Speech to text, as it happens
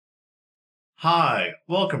Hi,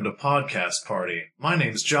 welcome to Podcast Party. My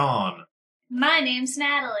name's John. My name's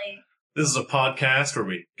Natalie. This is a podcast where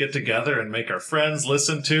we get together and make our friends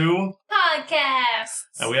listen to Podcasts.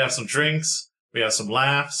 And we have some drinks, we have some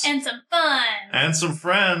laughs, And some fun. and some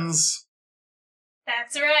friends.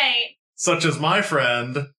 That's right. Such as my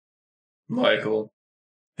friend, Michael.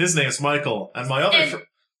 His name's Michael, and my other friend.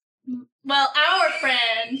 Well, our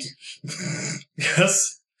friend.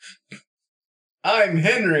 Yes, I'm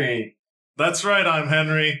Henry. that's right, I'm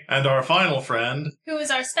Henry, and our final friend. Who is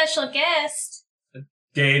our special guest.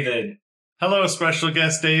 David. Hello, special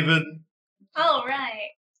guest David. All right.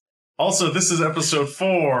 Also, this is episode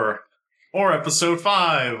 4, or episode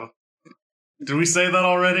 5. Did we say that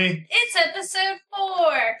already? It's episode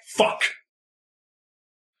 4. Fuck!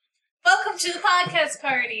 Welcome to the podcast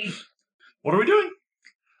party. What are we doing?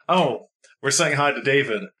 Oh, we're saying hi to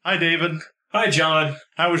David. Hi, David. Hi, John.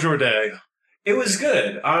 How was your day? It was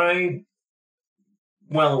good.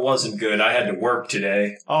 Well, it wasn't good. I had to work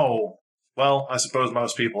today. Oh, well, I suppose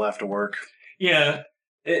most people have to work. Yeah,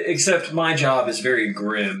 except my job is very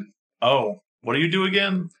grim. Oh, what do you do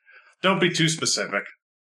again? Don't be too specific.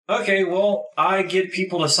 Okay, well, I get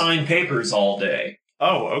people to sign papers all day.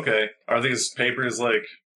 Oh, okay. Are these papers, like,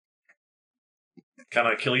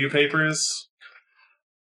 kind of kill you papers?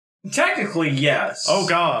 Technically, yes. Oh,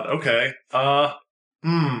 God, okay. I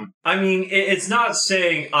mean, it's not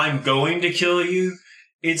saying I'm going to kill you.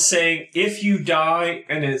 It's saying if you die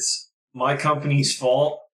and it's my company's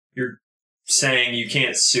fault, you're saying you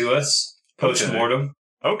can't sue us post-mortem.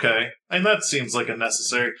 Okay. And that seems like a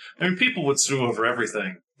necessary... I mean, people would sue over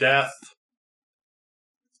everything. Death.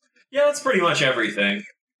 Yeah, that's pretty much everything.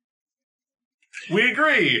 We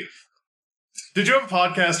agree. Did you have a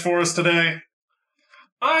podcast for us today?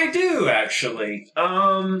 I do, actually.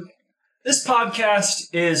 This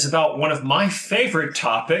podcast is about one of my favorite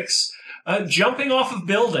topics, jumping off of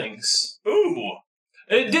buildings. Ooh.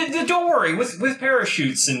 Don't worry, with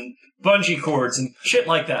parachutes and bungee cords and shit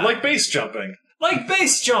like that. Like base jumping. Like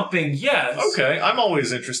base jumping, yes. Okay, I'm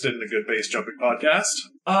always interested in a good base jumping podcast.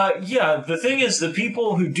 Yeah, the thing is, the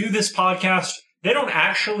people who do this podcast, they don't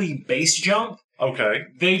actually base jump. Okay.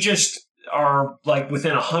 They just are, like,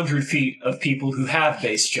 within 100 feet of people who have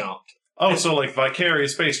base jumped. Oh, so like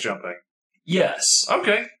vicarious base jumping. Yes.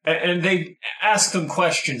 Okay. And they ask them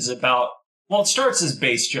questions about, well, it starts as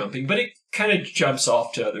base jumping, but it kind of jumps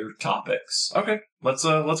off to other topics. Okay. Let's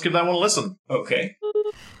give that one a listen. Okay.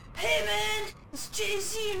 Hey man, it's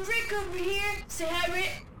JC and Rick over here. Say hi,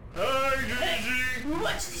 Rick. Hi, Hey,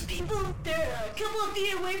 watch these people. They're a couple of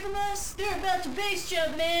feet away from us. They're about to base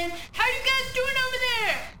jump, man. How you guys doing over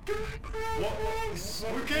there?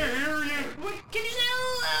 We can't hear you. Can you say a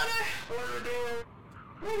little louder?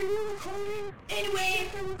 Anyway,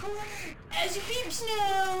 as you peeps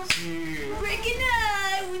know, Rick and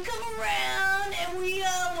I, we come around and we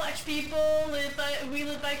watch people we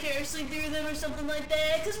live vicariously through them or something like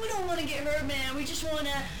that, because we don't want to get hurt, man. We just want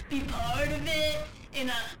to be part of it in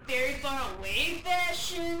a very far away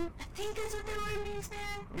fashion. I think that's what that word means,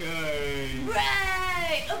 man. Yay.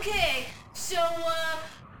 Right, okay, so,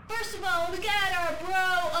 first of all, we got our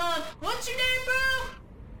bro, what's your name, bro?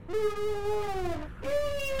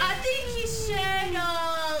 I think he said,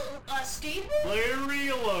 Steven? Larry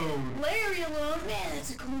alone. Larry alone? Man,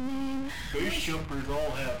 that's a cool name. Base jumpers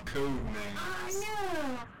all have code names. I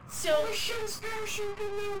know. So, we should parachute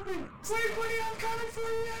moving. Wait, buddy, I'm coming for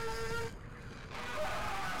you.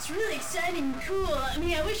 It's really exciting and cool. I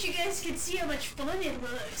mean, I wish you guys could see how much fun it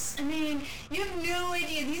looks. I mean, you have no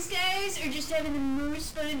idea. These guys are just having the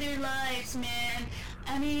most fun of their lives, man.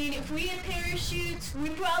 I mean, if we had parachutes, we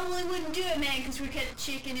probably wouldn't do it, man, because we're kind of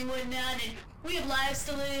chicken and whatnot, and we have lives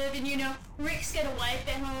to live, and, you know, Rick's got a wife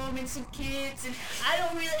at home and some kids, and I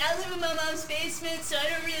live in my mom's basement, so I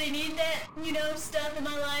don't really need that, you know, stuff in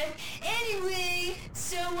my life. Anyway,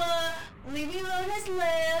 so, Leave Me Alone has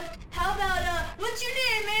left. How about, what's your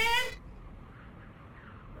name,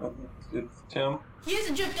 man? It's Tim. He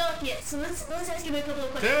hasn't jumped off yet, so let's ask him a couple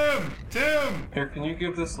of questions. Tim! Here, can you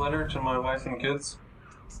give this letter to my wife and kids?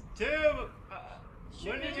 Tim!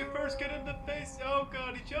 When did you first get into base? Oh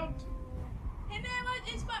God, he jumped. Hey man,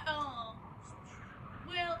 it's my... Oh.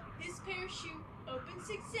 Well, this parachute opened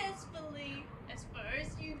successfully. As far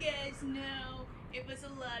as you guys know, it was a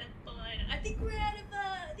lot of fun. I think we're out of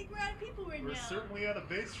people right now. We're certainly out of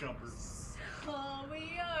base jumpers. Oh,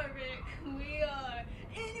 we are, Rick. We are.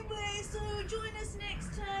 Anyway, so join us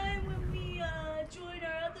next time when we join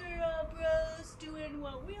our other bros doing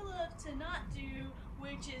what we love to not do,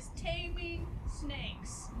 which is taming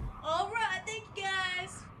snakes. All right, thank you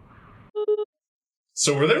guys.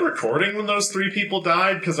 So were they recording when those 3 people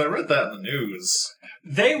died? Because I read that in the news.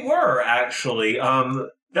 They were actually.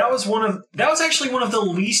 That was actually one of the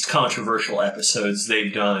least controversial episodes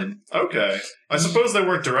they've done. Okay. I suppose they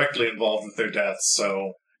weren't directly involved with their deaths,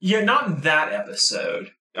 so... Yeah, not in that episode.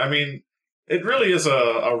 I mean, it really is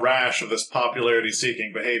a rash of this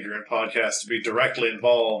popularity-seeking behavior in podcasts to be directly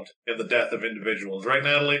involved in the death of individuals. Right,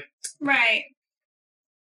 Natalie? Right.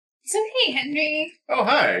 So, hey, Henry. Oh,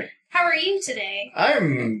 hi. How are you today?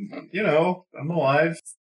 I'm alive.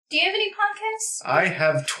 Do you have any podcasts? I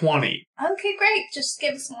have 20. Okay, great. Just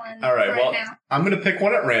give us one. All right, well, now. I'm going to pick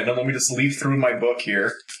one at random. Let me just leaf through my book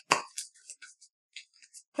here.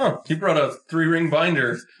 Huh. He brought a 3-ring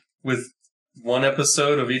binder with one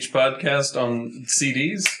episode of each podcast on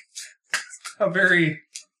CDs. How very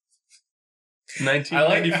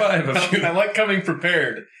 1995 of you. I like coming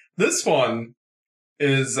prepared. This one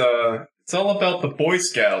is, it's all about the Boy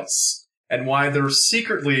Scouts and why they're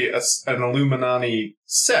secretly an Illuminati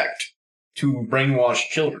sect to brainwash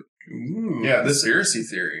children. Ooh, Yeah, this- conspiracy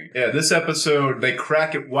theory. Yeah, this episode, they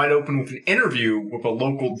crack it wide open with an interview with a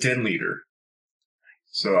local den leader.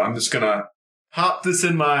 So I'm just gonna hop this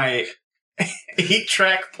in my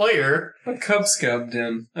 8-track player. A Cub Scout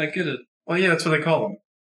den. I get it. Well, yeah, that's what they call them.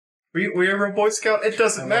 Were you ever a Boy Scout? It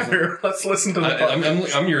doesn't matter. Let's listen to the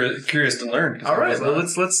podcast. I'm curious to learn. 'Cause All I right, was well,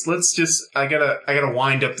 not. let's just. I gotta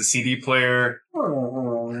wind up the CD player.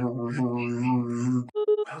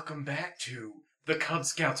 Welcome back to The Cub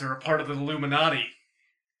Scouts Are a Part of the Illuminati.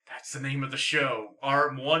 That's the name of the show.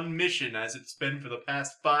 Our one mission, as it's been for the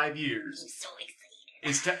past 5 years, So excited.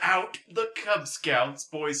 is to out the Cub Scouts,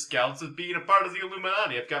 Boy Scouts, as being a part of the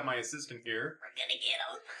Illuminati. I've got my assistant here, We're gonna get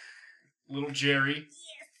them. Little Jerry.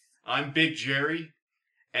 Yes. I'm Big Jerry,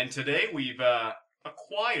 and today we've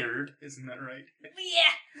acquired. Isn't that right?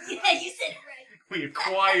 Yeah, you said it right. We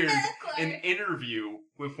acquired an Acquired. interview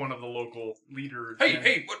with one of the local leaders.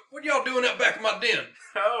 Hey, what y'all doing out back in my den?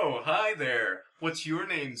 Oh, hi there. What's your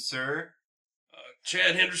name, sir?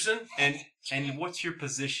 Chad Henderson. And what's your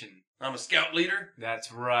position? I'm a scout leader.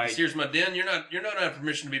 That's right. Here's my den. You're not have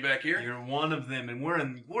permission to be back here. You're one of them, and we're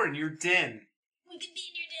in your den. We can be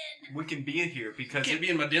in your den. We can be in here because Can't be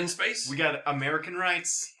in my den space. we got American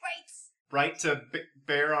rights, right to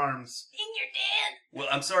bear arms. In your den. Well,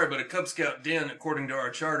 I'm sorry, but a Cub Scout den, according to our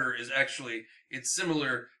charter, is actually it's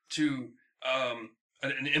similar to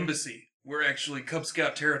an embassy. We're actually Cub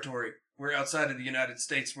Scout territory. We're outside of the United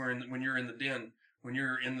States. When you're in the den. When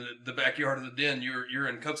you're in the backyard of the den, you're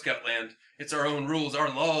in Cub Scout land. It's our own rules. Our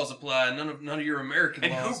laws apply. None of your American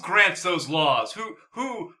And laws. who grants those laws?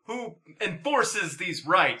 Who enforces these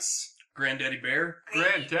rights? Granddaddy Bear?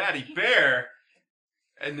 Granddaddy Bear.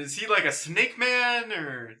 And is he like a snake man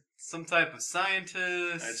or some type of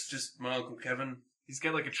scientist? It's just my Uncle Kevin. He's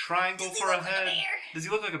got like a triangle Does he for look a like head. bear? Does he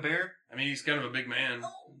look like a bear? I mean, he's kind of a big man.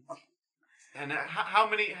 Oh. And how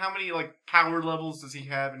many like power levels does he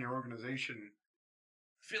have in your organization?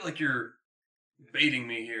 I feel like you're baiting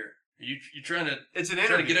me here. Are you trying to It's an trying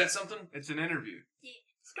to interview. get at something? It's an interview. Yeah.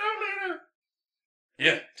 Scout leader.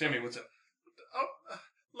 Yeah, Timmy, what's up? Oh,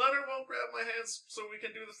 Leonard won't grab my hands, so we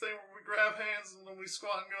can do the thing where we grab hands and then we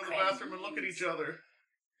squat and go to the bathroom and look at each other.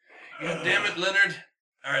 God damn it, Leonard.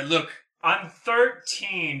 All right, look. I'm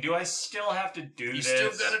 13. Do I still have to do You this?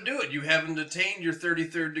 still got to do it. You haven't attained your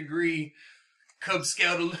 33rd degree Cub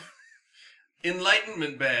Scout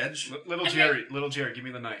Enlightenment badge. Little Jerry, give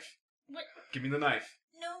me the knife. What? Give me the knife.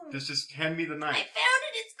 No. Just hand me the I knife. found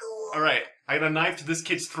it at school. All right, I got a knife to this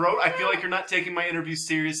kid's throat. I feel like you're not taking my interview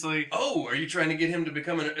seriously. Oh, are you trying to get him to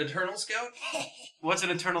become an eternal scout? What's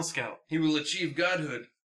an eternal scout? He will achieve godhood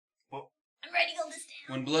I'm ready to go this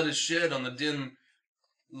down. when blood is shed on the den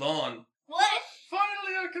lawn. What?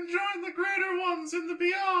 Finally, I can join the greater ones in the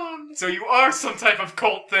beyond. So you are some type of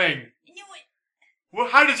cult thing. I knew it. Well,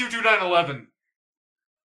 how did you do 9/11?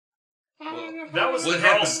 Well, That was What the Girl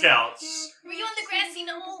happened? Scouts. Were you on the grassy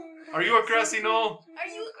knoll? Are you a grassy knoll? Are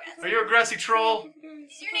you a grassy? Are you a grassy troll?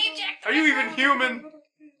 Is your name Jack? Are you even human?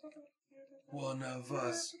 One of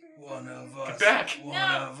us. One of us. Get back. One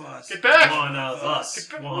No. of us. Get back! One of us.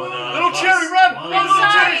 Get back. One of Little us. Jerry, run! One Run, of little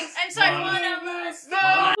us. Jerry! I'm sorry, One one of of us.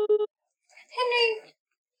 No! Henry,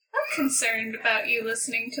 I'm concerned about you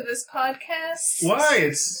listening to this podcast. Why?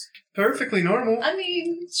 It's perfectly normal. I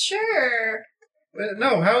mean, sure.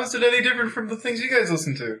 No, how is it any different from the things you guys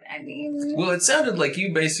listen to? I mean, Well, it sounded like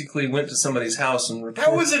you basically went to somebody's house and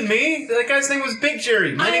recorded. That wasn't me. That guy's name was Big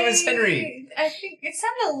Jerry. My name is Henry. I think it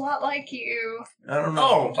sounded a lot like you. I don't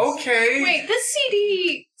know. Oh, okay. Wait, this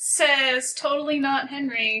CD says totally not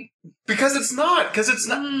Henry. Because it's not. Because it's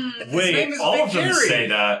not. Hmm. His name Wait, is all Big of them Jerry. say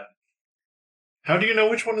that. How do you know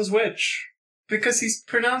which one is which? Because he's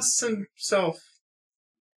pronounced himself.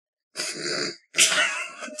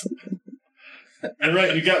 And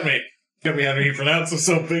right, you got me. Got me having you pronounce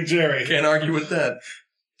himself Big Jerry. Can't argue with that.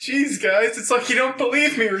 Jeez, guys, it's like you don't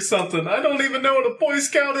believe me or something. I don't even know what a Boy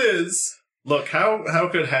Scout is. Look, how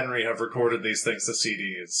could Henry have recorded these things to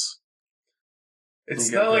CDs? It's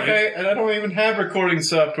You not got like I don't even have recording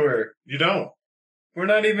software. You don't. We're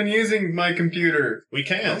not even using my computer. We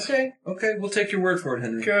can't. Okay, we'll take your word for it,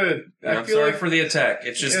 Henry. Good. Yeah, I'm sorry for the attack.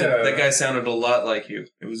 It's just that guy sounded a lot like you.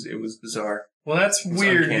 It was bizarre. Well, that's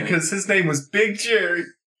weird uncanny. because his name was Big Jerry.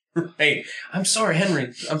 Hey, I'm sorry,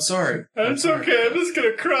 Henry. I'm sorry. It's okay. I'm just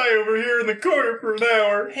gonna cry over here in the corner for an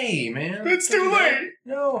hour. Hey, man. It's too late.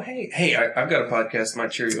 No, hey, I've got a podcast that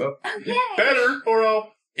might cheer you up. Oh, yay! Better, or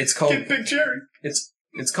I'll It's called get Big Jerry. It's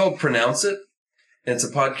called Pronounce It. It's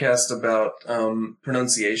a podcast about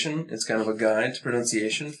pronunciation. It's kind of a guide to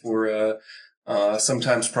pronunciation for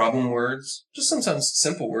sometimes problem words, just sometimes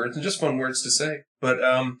simple words, and just fun words to say. But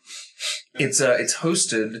it's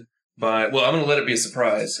hosted by, well, I'm going to let it be a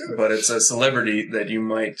surprise, but it's a celebrity that you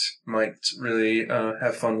might really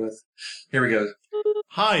have fun with. Here we go.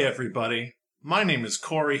 Hi, everybody. My name is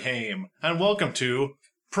Corey Haim, and welcome to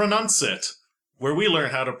Pronounce It, where we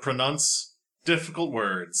learn how to pronounce difficult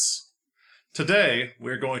words. Today,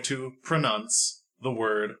 we're going to pronounce the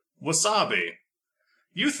word wasabi.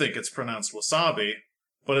 You think it's pronounced wasabi,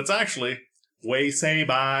 but it's actually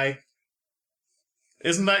wasabi.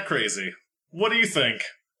 Isn't that crazy? What do you think?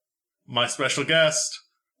 My special guest,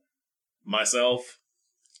 myself,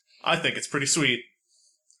 I think it's pretty sweet.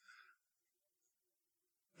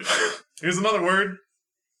 Here's another word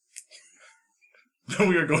that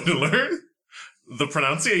we are going to learn the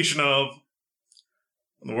pronunciation of.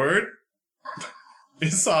 The word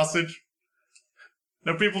is sausage.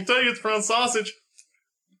 Now people tell you it's pronounced sausage.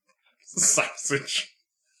 It's sausage.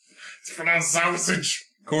 It's pronounced sausage.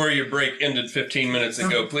 Corey, your break ended 15 minutes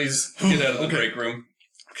ago. Please get out of the break room.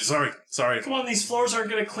 Okay, sorry. Come on, these floors aren't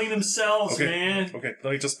going to clean themselves, Okay. man. Okay,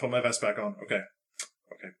 let me just put my vest back on. Okay.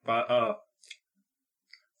 But,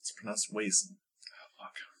 it's pronounced waist. Oh,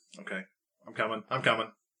 fuck. Okay. I'm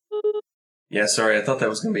coming. Yeah, sorry, I thought that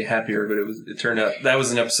was going to be happier, but it turned out that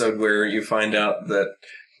was an episode where you find out that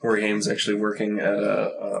Corey Haim's actually working at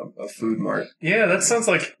a food mart. Yeah, that sounds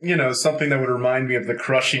like, something that would remind me of the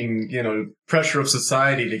crushing, pressure of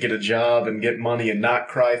society to get a job and get money and not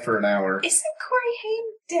cry for an hour. Isn't Corey Haim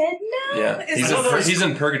dead now? Yeah, he's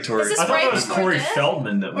in purgatory. Is this I thought right that was before Corey death?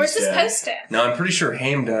 Feldman that Or was is this dead. post-death? No, I'm pretty sure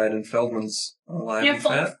Haim died and Feldman's alive and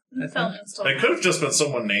fat. Feldman's still It could have just been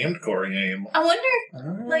someone named Corey Haim. I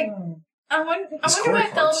wonder, I wonder Corey why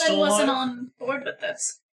Hart Feldman still wasn't alive? on board with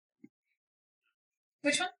this.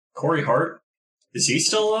 Which one? Corey Hart? Is he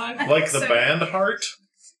still alive? I Like think the so. band Heart?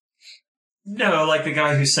 No, like the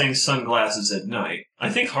guy who sang Sunglasses at Night. I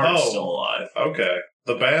think Hart's Oh. still alive. Okay.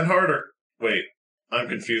 The band Heart or... Wait, I'm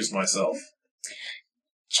confused myself.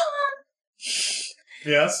 John,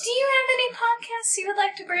 Yes? do you have any podcasts you would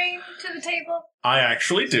like to bring to the table? I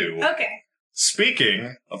actually do. Okay.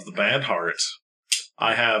 Speaking of the band Heart,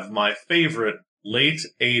 I have my favorite late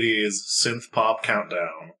 80s synth pop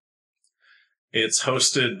countdown. It's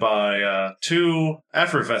hosted by two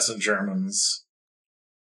effervescent Germans,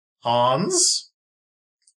 Hans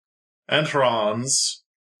and Franz,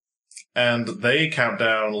 and they count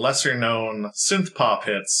down lesser known synth pop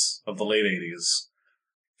hits of the late 80s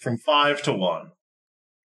from 5 to 1.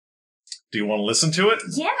 Do you want to listen to it?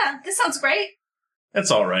 Yeah, this sounds great.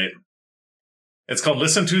 It's alright. It's called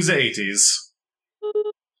Listen to the 80s.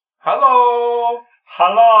 Hello!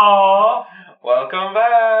 Hello! Welcome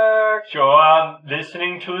back. You are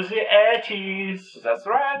listening to the 80s. That's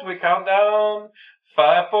right. We count down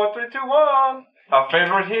 5, 4, 3, 2, 1. Our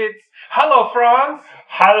favorite hits. Hello, Franz.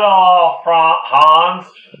 Hello, Hans.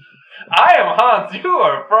 I am Hans. You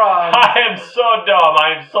are Franz. I am so dumb.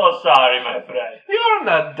 I am so sorry, my friend. You're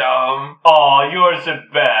not dumb. Oh, you're the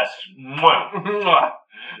best. Mwah.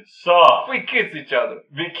 So, We kiss each other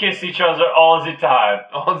we kiss each other all the time.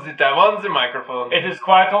 all the time on the microphone. It is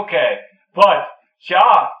quite okay. But,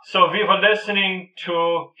 yeah, so we were listening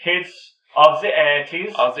to hits of the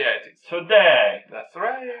 80s Of the 80s. today. That's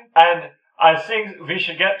right. And I think we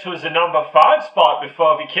should get to the number 5 spot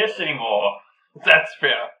before we kiss anymore. That's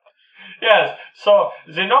fair. Yes, so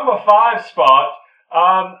the number 5 spot,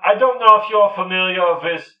 I don't know if you're familiar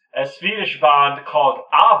with a Swedish band called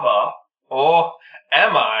ABBA. Oh,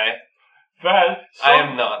 am I? Well, I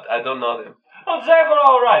am not. I don't know them. Well, they were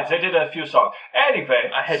alright. They did a few songs. Anyway,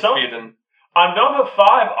 I hate so Sweden. a number 5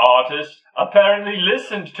 artist apparently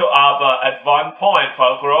listened to ABBA at one point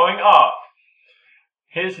while growing up.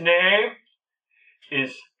 His name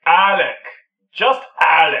is Alec. Just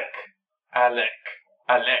Alec. Alec.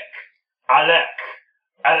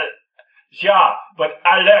 Yeah, but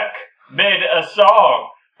Alec made a song.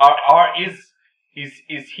 Are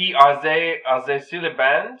they still a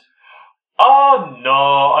band? Oh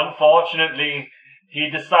no, unfortunately, he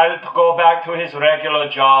decided to go back to his regular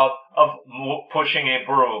job of pushing a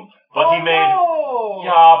broom. But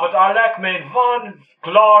but Alec made one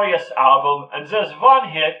glorious album, and there's one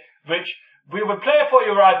hit which we will play for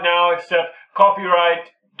you right now, except copyright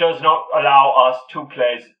does not allow us to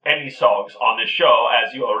play any songs on the show,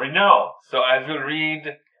 as you already know. So I will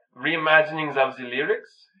read reimaginings of the lyrics?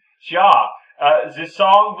 Yeah, the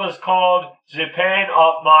song was called The Pain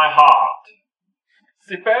of My Heart.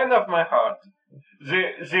 The pain of my heart.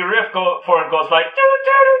 The riff goes like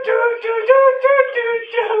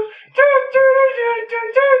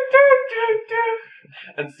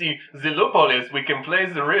And see, the loophole is we can play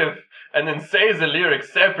the riff and then say the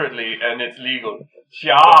lyrics separately, and it's legal.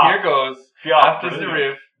 Yeah. So here goes. Yeah, after brilliant. the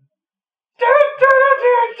riff.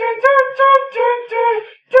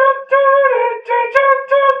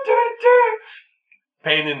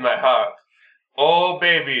 Pain in my heart. Oh,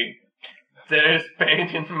 baby. There is pain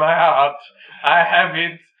in my heart. I have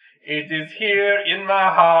it. It is here in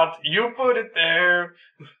my heart. You put it there.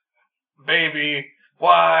 Baby,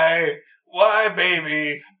 why? Why,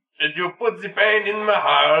 baby? Did you put the pain in my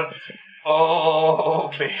heart? Oh,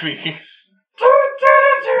 baby.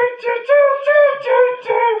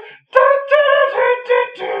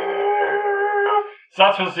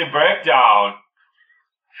 That was the breakdown.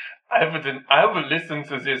 I will listen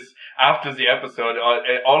to this after the episode,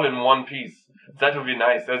 all in one piece. That would be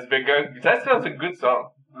nice. That sounds a good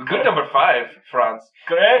song. Good number 5, Franz.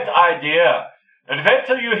 Great idea. And wait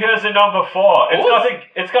till you hear the number 4.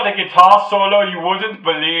 It's got a guitar solo you wouldn't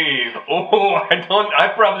believe. Oh, I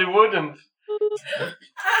probably wouldn't.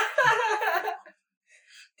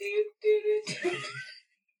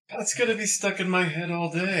 That's gonna be stuck in my head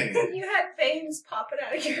all day. You had veins popping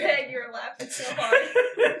out of your head. You were laughing so hard.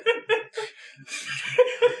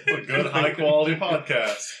 A good high quality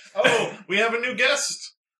podcast. Oh, we have a new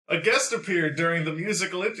guest. A guest appeared during the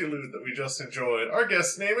musical interlude that we just enjoyed. Our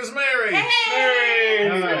guest's name is Mary. Hey!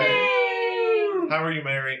 Mary! Hi. Hey! How are you,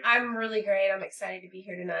 Mary? I'm really great. I'm excited to be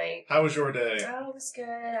here tonight. How was your day? Oh, it was good.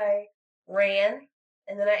 I ran,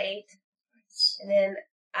 and then I ate, and then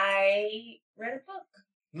I read a book.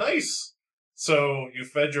 Nice. So you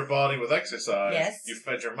fed your body with exercise. Yes. You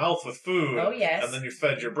fed your mouth with food. Oh, yes. And then you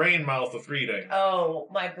fed your brain mouth with reading. Oh,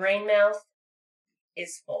 my brain mouth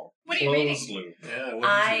is full. What are you reading? Closed loop. Yeah.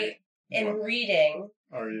 I am reading.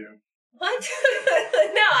 Are you? What?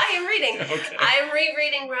 No, I am reading. Okay. I am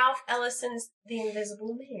rereading Ralph Ellison's The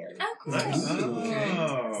Invisible Man. Oh, cool. Nice.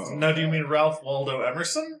 Oh. Now, do you mean Ralph Waldo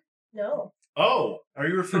Emerson? No. Oh. Are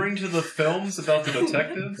you referring to the films about the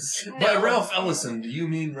detectives? No. By Ralph Ellison, do you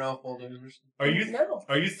mean Ralph Waldo Emerson? No.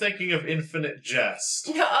 Are you thinking of Infinite Jest?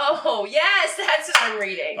 No. Oh, yes, that's what I'm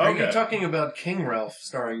reading. Oh. Are Okay. you talking about King Ralph,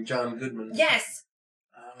 starring John Goodman? Yes,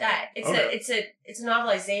 that Okay. it's a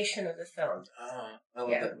novelization of the film. I love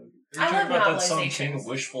Yeah. that movie. Are you I talking love about that song novelizations. King of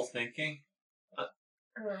Wishful Thinking? Ugh.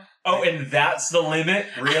 Oh, and that's the limit?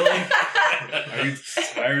 Really? Are you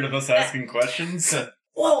tired of us asking questions?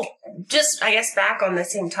 Well, just I guess back on the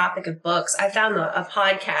same topic of books, I found a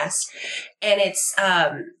podcast, and it's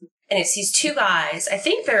these two guys. I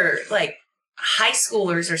think they're like high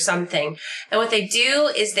schoolers or something. And what they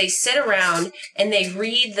do is they sit around and they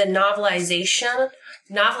read the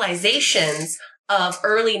novelizations of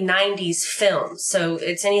early 90s films. So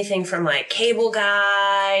it's anything from like Cable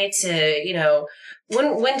Guy to,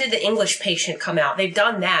 when did The English Patient come out? They've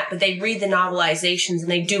done that, but they read the novelizations and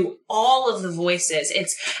they do all of the voices. And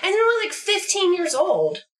they're only like 15 years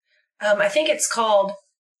old. I think it's called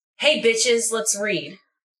Hey Bitches, Let's Read.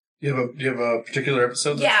 Do you have a particular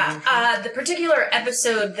episode? Yeah, the particular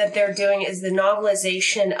episode that they're doing is the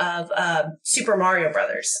novelization of Super Mario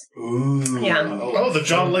Brothers. Ooh. Yeah. Oh, the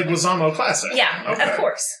John Leguizamo classic. Yeah, Okay. of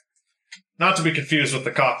course. Not to be confused with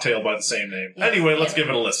the cocktail by the same name. Anyway, let's give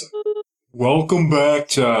it a listen. Welcome back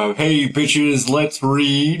to Hey Bitches, Let's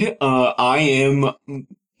Read. I am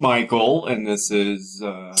Michael, and this is,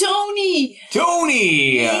 Tony!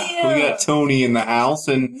 Tony! Yeah. We got Tony in the house,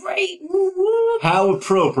 and Right. Woo woo. how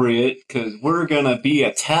appropriate, because we're gonna be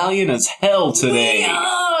Italian as hell We today.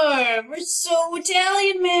 are! We're so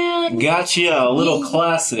Italian, man! Gotcha, a little We-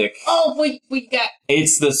 classic. Oh, we got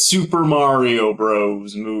It's the Super Mario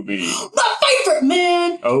Bros. Movie. my favorite,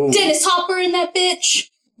 man! Oh, Dennis Hopper in that bitch!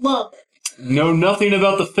 Love it. know nothing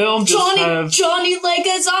about the film, Johnny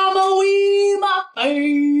Leguizamo, my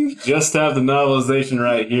fave! just have the novelization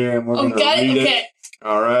right here, and we're Oh, gonna got it? read Okay.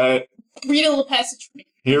 Alright. read a little passage for me.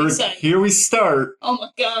 Here we start. Oh my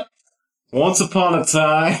god. Once upon a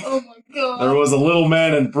time, Oh my god. there was a little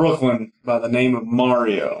man in Brooklyn by the name of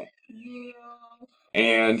Mario. Yeah.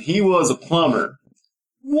 And he was a plumber.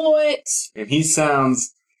 What? And he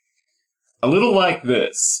sounds a little like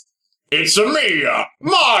this. It's a me,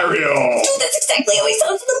 Mario! Dude, that's exactly how he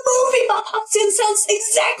sounds in the movie. Bob Hoskins sounds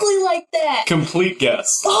exactly like that. Complete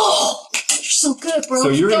guess. Oh, you're so good, bro. So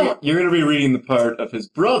Keep you're going. gonna be reading the part of his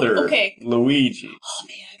brother, Okay. Luigi. Oh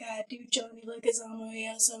man, I gotta do Johnny Leguizamo.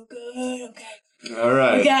 Yeah, so good. Okay. All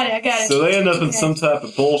right. I got it. So they end up in Okay. some type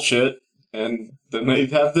of bullshit, and then they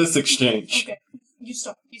have this exchange. Okay. You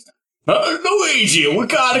stop. Luigi, we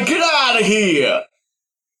gotta get out of here!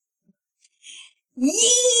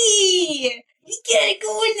 Yeah! We gotta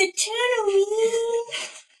go in the tunnel, man!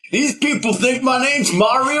 These people think my name's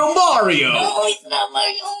Mario Mario! No, it's not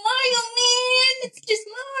Mario, man! It's just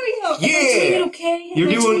Mario! Yeah. Am I doing it okay?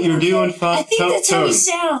 You're doing fine. I think that's how he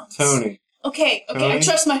sounds. Tony. Okay, I Tony?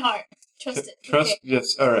 trust my heart. Trust it. Trust, Okay.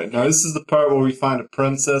 yes, alright. Now this is the part where we find a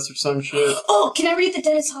princess or some shit. Oh, can I read the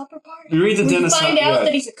Dennis Hopper part? You read the Where Dennis find Hopper, out yeah.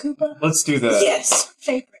 that he's a Koopa? Let's do that. Yes!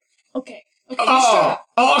 Favorite. Okay. you Oh, start.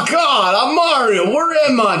 oh God, I'm Mario. Where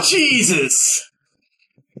am I? Jesus.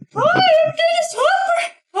 Hi, I'm Dennis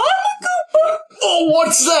Hopper! I'm a Koopa! Oh,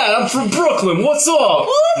 what's that? I'm from Brooklyn. What's up? Well,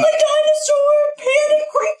 I'm a dinosaur panda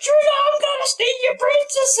creature and I'm gonna steal your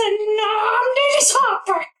princess and I'm Dennis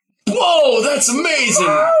Hopper! Whoa, that's amazing.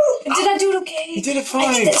 Did I do it okay? You did it I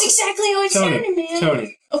fine. think that's exactly how it sounded, man.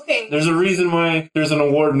 Tony, Okay. there's a reason why there's an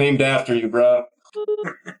award named after you, bro.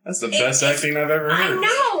 That's the best acting I've ever I heard.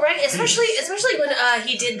 know, right? Especially when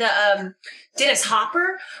he did the Dennis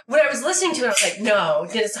Hopper. When I was listening to it, I was like, no,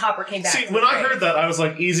 Dennis Hopper came back. See, when I heard that, I was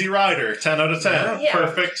like, Easy Rider, 10 out of 10. Yeah.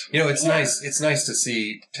 Perfect. You know, it's Yeah. nice. It's nice to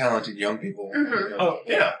see talented young people. Mhm. Oh,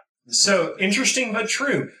 yeah. So, interesting but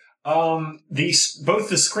true. Both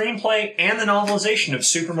the screenplay and the novelization of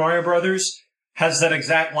Super Mario Brothers has that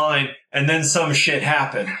exact line, and then some shit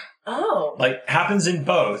happened. Oh. Like, happens in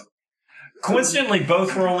both. Coincidentally,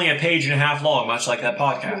 both were only a page and a half long, much like that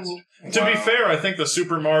podcast. To be fair, I think the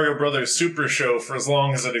Super Mario Brothers Super Show, for as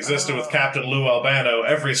long as it existed with Captain Lou Albano,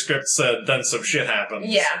 every script said, then some shit happens.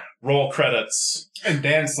 Yeah. Roll credits. And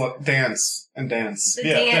dance. The Yeah, dance.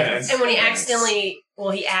 dance. And when he Dance.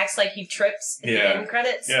 he acts like he trips in the Yeah. end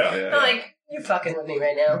credits. Yeah. I'm like, you're fucking with me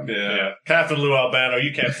right now. Yeah. Captain Lou Albano,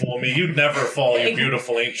 you can't fool me. You'd never fall, you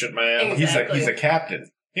beautiful ancient man. Exactly. He's a captain.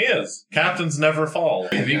 He is. Captains never fall.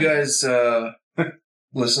 Have you guys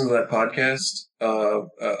listened to that podcast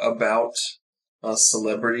about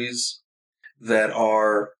celebrities that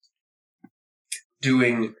are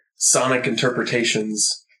doing sonic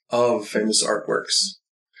interpretations of famous artworks?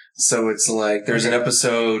 So it's like there's an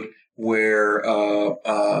episode where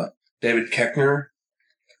David Koechner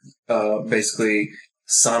basically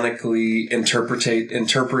sonically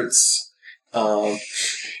interprets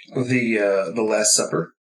the Last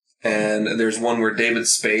Supper, and there's one where David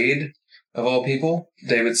Spade, of all people,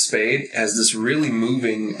 David Spade has this really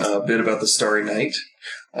moving bit about the Starry Night.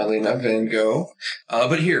 Not Van Gogh.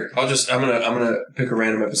 But here, I'm gonna pick a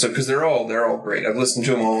random episode because they're all great. I've listened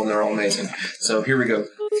to them all and they're all amazing. So here we go.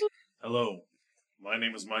 Hello, my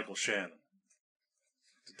name is Michael Shannon.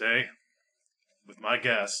 Today, with my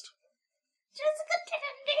guest. Jessica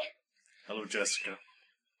Tandy. Hello, Jessica.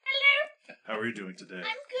 Hello. How are you doing today? I'm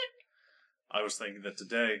good. I was thinking that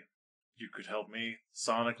today, you could help me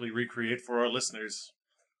sonically recreate for our listeners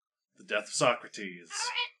the death of Socrates.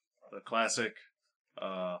 Alright. The classic,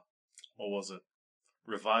 what was it?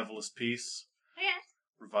 Revivalist piece? Yes.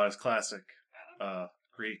 Revised classic,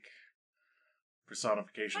 Greek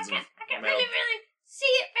personifications I of can't male. really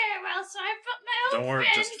see it very well, so I brought my old Don't worry,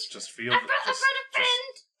 friend. just feel I it. brought a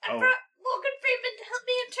friend. I oh. brought Morgan Freeman to help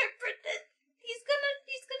me interpret it. He's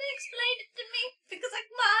gonna explain it to me because like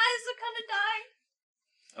my eyes are kind of dying.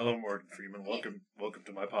 Hello, Morgan Freeman. Welcome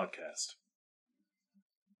to my podcast.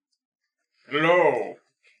 Hello.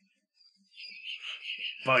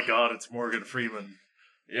 My God, it's Morgan Freeman.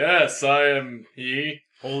 Yes, I am he.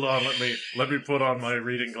 Hold on, let me put on my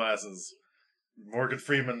reading glasses. Morgan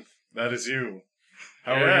Freeman, that is you.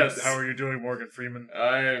 Yes. How are you doing, Morgan Freeman?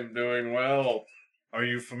 I am doing well. Are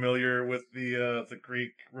you familiar with the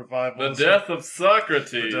Greek revival? The death of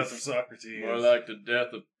Socrates. The death of Socrates. More like the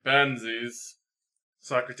death of pansies.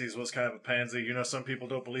 Socrates was kind of a pansy. You know, some people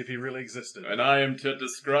don't believe he really existed. And I am to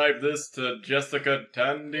describe this to Jessica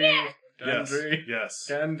Tandy. Yes. Tandy. Yes.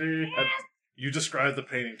 Candy. You described the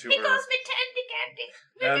painting to He her. calls me Tandy Candy.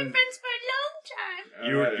 We've been And- friends for a long time.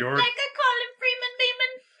 You're Like I call him Freeman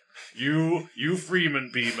Beeman. you Freeman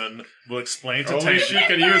Beeman will explain to Only Tandy. she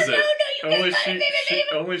can use No, it. you Only she can.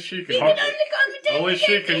 Only she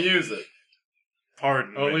can use it.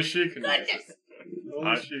 Pardon Only me. she can use it. Goodness.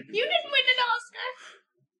 Only she can. You didn't win an Oscar.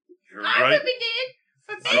 You're I right. really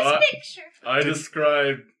did. For So Best Picture. I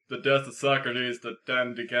described the death of Socrates to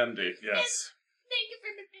Dandy Candy. Yes. Thank you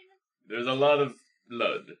for the dinner. There's a lot of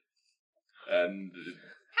blood, and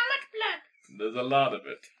How much blood? there's a lot of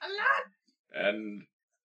it, A lot. and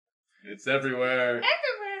it's everywhere.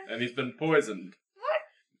 Everywhere. And he's been poisoned.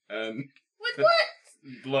 What? And With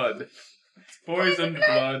what? blood. It's poisoned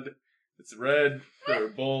blood. It's red. There are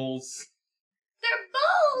bowls. They're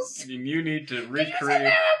balls. And you need to Did you say recreate.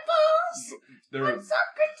 there are balls? There On are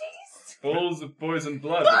Socrates. bowls of poisoned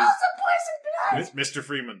blood. Balls of poison blood. Mr.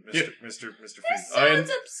 Freeman. Yeah. Mr. This Freeman.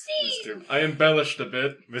 sounds obscene. I embellished a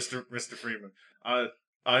bit. Mr. Freeman. I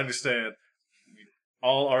understand.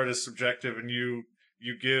 All art is subjective, and you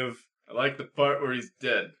give I like the part where he's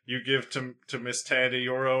dead. to Miss Tandy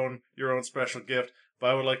your own special gift. But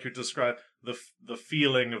I would like you to describe the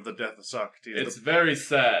feeling of the death of Socrates. It's very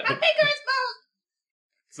sad. How big are his balls?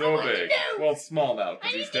 I So want to big. know. Well, small now I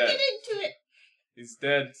because need he's to dead. get into it. He's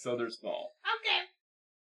dead, so they're small. Okay.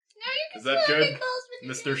 Now you can Is that still have good, big balls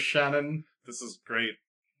with Mr. Shannon? This is great.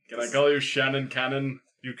 Can I call you Shannon Cannon?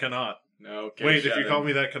 You cannot. No. Okay, Wait, Shannon. if you call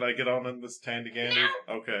me that, could I get on in this Tandy Gandy?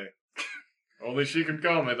 No. Okay. Only she can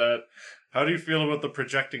call me that. How do you feel about the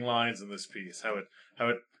projecting lines in this piece? How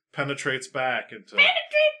it penetrates back into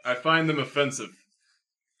I find them offensive.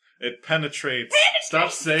 it penetrates.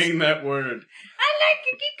 Stop saying that word. I like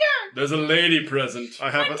it. Keep going. There's a lady present. I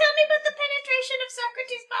Now have tell me about the penetration of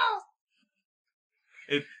Socrates' balls.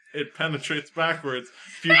 it penetrates backwards.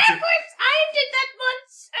 Future. Backwards. I did that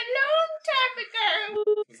once a long time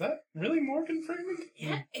ago. Was that really Morgan Freeman?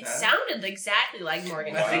 Yeah, it sounded exactly like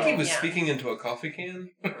Morgan. I think he was Yeah. speaking into a coffee can,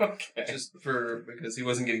 Okay. just because he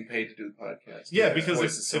wasn't getting paid to do the podcast. Yeah, His because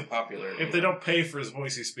voice if- is so popular. If they don't pay for his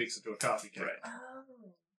voice, he speaks into a coffee can. Right. Oh.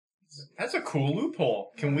 That's a cool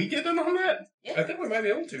loophole. Can we get in on that? I think we might be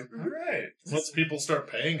able to. All right. Once people start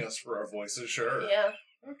paying us for our voices, sure. Yeah.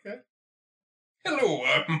 Okay. Hello,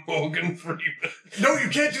 I'm Morgan Freeman. No, you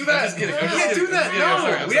can't do I'm that. just kidding. You I'm just can't kidding. do that. Yeah, No, I'm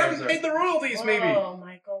sorry, I'm we sorry, haven't I'm sorry. paid the royalties. Maybe. Oh,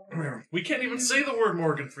 Michael. We can't even say the word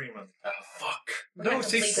Morgan Freeman. Oh fuck. We're No, gonna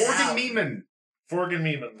say bleep it Morgan out. Meeman. Forgan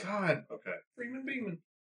Meeman. God. Okay. Freeman Beeman.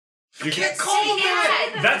 You Can't call him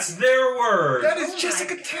that. That's their word. That is Oh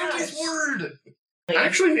Jessica my Tandy's gosh. word.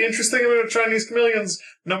 Actually, the interesting thing about Chinese chameleons,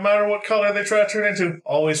 no matter what color they try to turn into,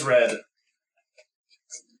 always red.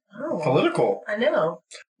 Oh, Political. I know.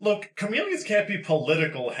 Look, chameleons can't be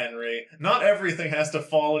political, Henry. Not everything has to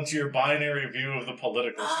fall into your binary view of the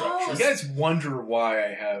political Oh. structure. You guys wonder why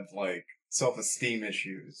I have like self-esteem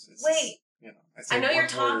issues. It's Wait. just, you know, say I know one you're word.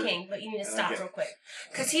 talking, but you need to and I stop get- real quick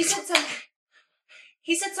because he said something.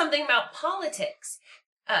 He said something about politics.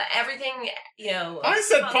 Everything, you know. I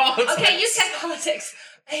said politics. Okay, you said politics.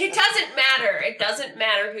 It doesn't matter. It doesn't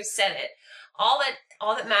matter who said it. All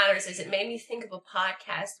that matters is it made me think of a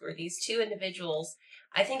podcast where these two individuals,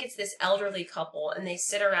 I think it's this elderly couple, and they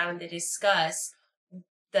sit around and they discuss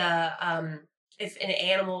the if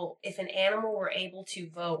an animal were able to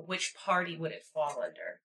vote, which party would it fall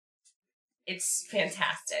under? It's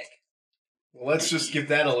fantastic. Well, let's just give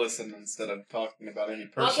that a listen instead of talking about any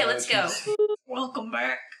personal Okay, let's go. issues. Welcome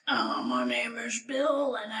back. My name is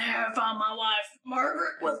Bill, and I have my wife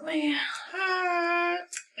Margaret with me. Hi.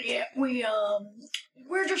 Yeah,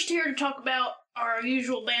 we're just here to talk about our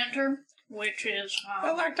usual banter, which is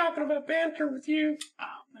I like talking about banter with you.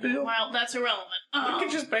 Bill. well, that's irrelevant. We could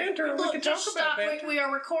just banter and we Look, could talk just about stop. banter. We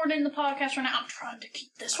are recording the podcast right now. I'm trying to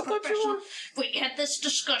keep this I thought you professional. were- We had this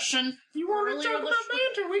discussion. You want to earlier talk this about week.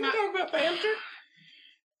 banter? We can No. talk about banter.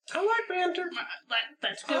 I like banter.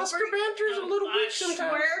 That's good. Oscar banter's a little I weak sometimes.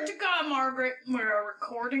 swear to God, Margaret, we are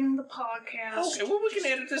recording the podcast. Okay, well, we can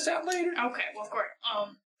edit this out later. Okay, well, great.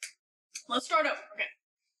 Let's start over. Okay.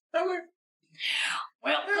 Okay.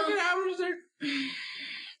 Welcome. Okay, I'm gonna say,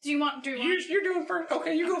 Do you want to? you're doing first.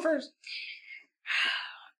 Okay, you go first.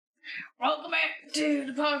 Welcome back to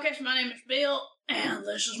the podcast. My name is Bill, and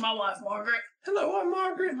this is my wife, Margaret. Hello, I'm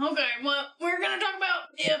Margaret. Okay, well, we're going to talk about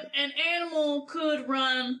if an animal could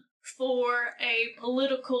run for a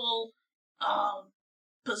political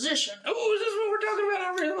position. Oh, is this what we're talking about?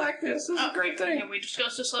 I really like this. This is a great thing. Yeah, we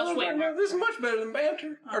discussed this Oh, last week. this is much better than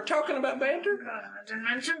banter. Or talking about banter. I didn't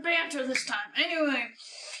mention banter this time. Anyway,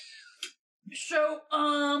 so,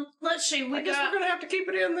 let's see. I guess we're gonna have to keep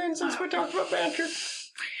it in then since we talked about banter.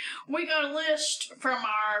 We got a list from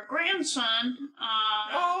our grandson.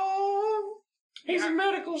 Oh, he's in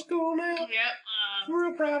medical school now. Yep. I'm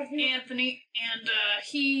real proud of him. Anthony, and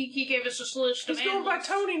he gave us this list He's of going by animals.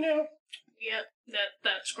 Tony now. Yep.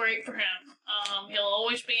 That's great for him. He'll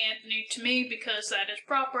always be Anthony to me because that is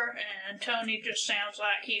proper, and Tony just sounds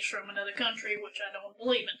like he's from another country, which I don't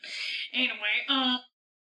believe in. Anyway,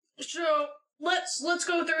 so let's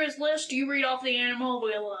go through his list. You read off the animal.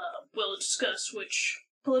 We'll discuss which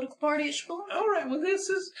political party it's for. All right. Well, this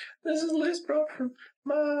is a list brought from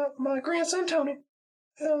my grandson Tony.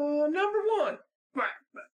 Number one. Right.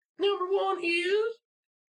 Number one is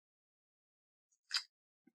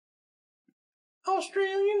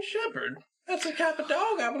Australian Shepherd. That's a type of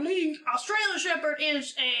dog, I believe. Australian Shepherd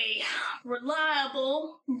is a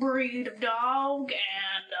reliable breed of dog,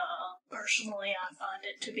 and personally I find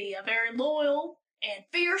it to be a very loyal and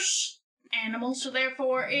fierce animal, so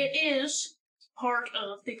therefore it is part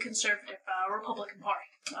of the conservative Republican Party.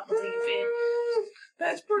 I believe it.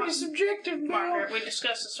 That's pretty subjective, Bill. Margaret, we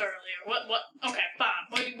discussed this earlier. What? Okay,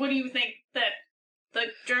 fine. What do you think that the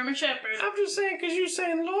German Shepherd... I'm just saying because you're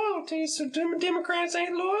saying loyalty, so Democrats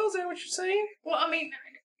ain't loyal? Is that what you're saying? Well, I mean,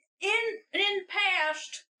 in the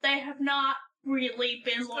past, they have not really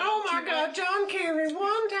been loyal. Oh my God, John Kerry,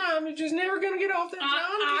 one time you're just never gonna get off that John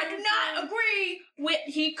I Kerry do not train. agree with...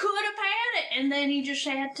 He could have had it, and then he just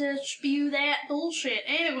had to spew that bullshit.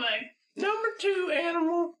 Anyway. Number two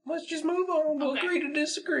animal, let's just move on. We'll Okay. agree to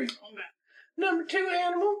disagree. Okay. Number two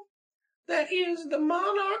animal, that is the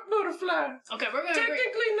monarch butterfly. Okay, we're gonna agree.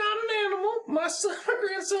 Technically not an animal. My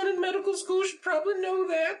grandson in medical school should probably know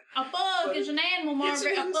that. A bug is an animal, It's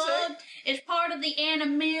an Margaret. A bug insect. is part of the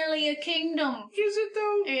Animalia kingdom. Is it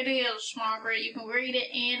though? It is, Margaret. You can read it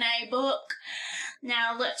in a book.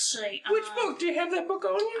 Now, let's see. Which book? Do you have that book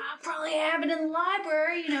on you? I probably have it in the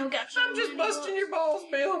library. Got some I'm just many busting books. your balls,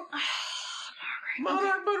 Bill.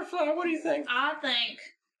 Monarch butterfly, what do you think? I think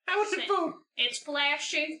How would it vote? it's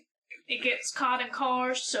flashy. It gets caught in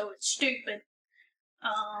cars, so it's stupid.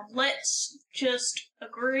 Let's just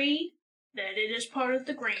agree that it is part of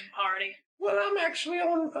the Green Party. Well, I'm actually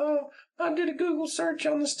on, I did a Google search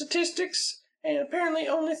on the statistics, and apparently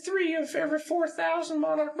only 3 of every 4,000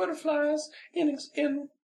 monarch butterflies in the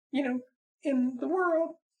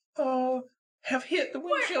world, have hit the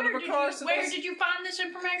windshield of a car. So Where that's did you find this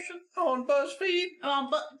information? on BuzzFeed.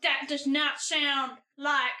 But that does not sound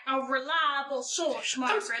like a reliable source,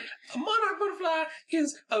 Margaret. A monarch butterfly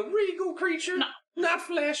is a regal creature. No. Not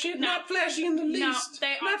flashy. No. Not flashy in the least. No,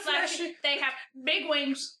 they are not flashy. They have big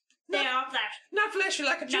wings. They No. are flashy. Not flashy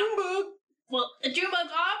like a No. June bug. Well, the June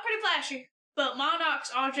bugs are pretty flashy, but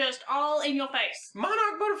monarchs are just all in your face.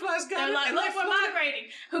 Monarch butterflies got They're it. like, and look, they we're fly. migrating.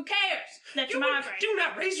 Who cares that You you're migrating? do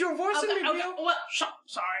not raise your voice at me, Okay, Bill. well, sorry,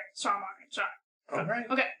 Margaret, sorry. All right.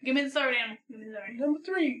 Okay, give me the third animal. Give me the third. Number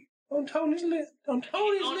 3 on Tony's list. On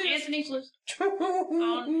Tony's On list. Anthony's list.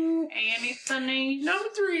 Number Anthony's 3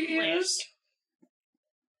 is list.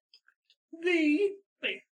 the.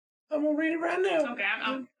 Wait. I'm gonna read it right now. Okay,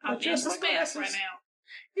 I'm in Adjust my suspense glasses. right now.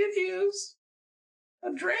 It is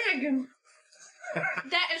a dragon.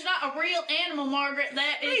 That is not a real animal, Margaret.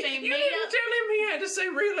 That is Hey, a you made didn't up. tell him he had to say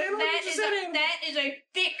real animal. That You just is said a animal. that is a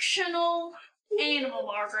fictional animal,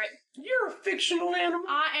 Margaret. You're a fictional animal.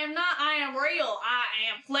 I am not. I am real. I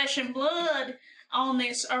am flesh and blood on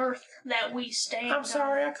this earth that we stand I'm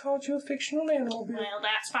sorry, on. I called you a fictional animal, Bill. Well,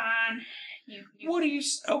 that's fine. You What do you?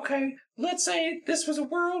 Okay, let's say this was a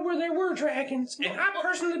world where there were dragons, and I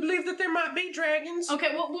personally believe that there might be dragons. okay?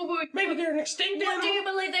 Maybe they're an extinct What do animal. you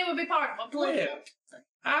believe they would be part of? A political? Well,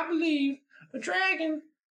 I believe a dragon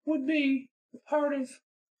would be part of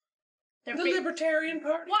They're the big- Libertarian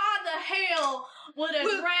Party. Why the hell would a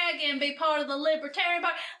Well- dragon be part of the Libertarian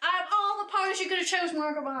Party? Out of all the parties you could have chosen,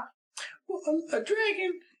 Margaret, why? Well, a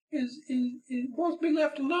dragon is wants to be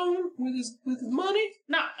left alone with his money.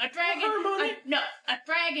 No, a dragon. Her money? A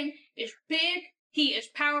dragon is big. He is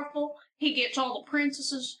powerful. He gets all the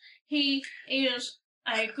princesses. He is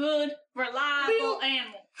a good, reliable Bill,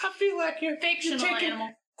 animal. I feel like you're Fictional taking animal.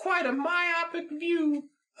 quite a myopic view,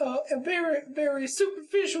 a very, very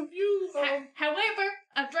superficial view of. However,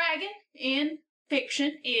 a dragon in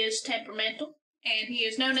fiction is temperamental, and he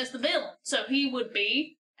is known as the villain. So he would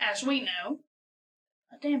be, as we know,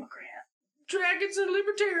 a Democrat. Dragons and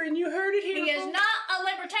libertarian, you heard it here. He is folks. not a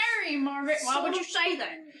libertarian, Margaret. Why would you say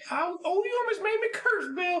that? You almost made me curse,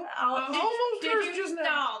 Bill. I almost cursed just now.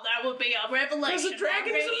 No, that would be a revelation. Because a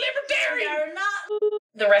dragon is a libertarian. You're not.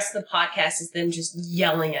 The rest of the podcast is them just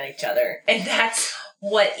yelling at each other. And that's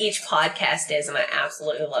what each podcast is, and I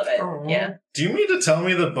absolutely love it. Yeah. Do you mean to tell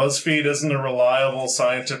me that BuzzFeed isn't a reliable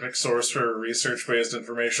scientific source for research-based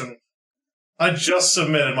information? I just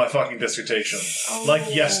submitted my fucking dissertation.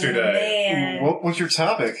 Like yesterday. Man. What's your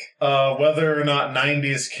topic? Whether or not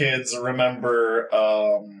 90s kids remember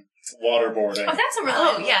waterboarding. Oh, that's a Oh,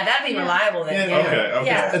 reliable. yeah, that'd be reliable then. Yeah, Yeah. okay.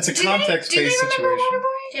 Yeah. It's a Do they context-based remember situation.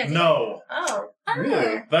 waterboarding? Yeah. No. Oh.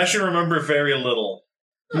 Really? I actually remember very little.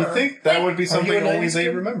 You think that would be Are something you a only 90s they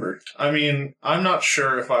kid? remembered? I mean, I'm not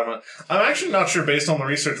sure if I'm actually not sure based on the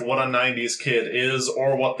research what a 90s kid is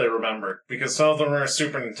or what they remember. Because some of them are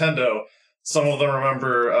Super Nintendo, some of them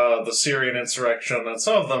remember the Syrian insurrection, and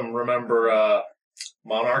some of them remember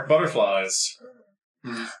monarch butterflies.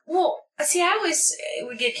 Well, see, I always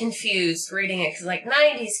would get confused reading it because, like,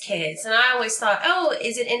 90s kids, and I always thought, oh,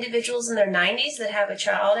 is it individuals in their 90s that have a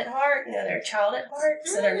child at heart? You know, they're a child at heart,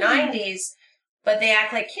 so they're 90s, but they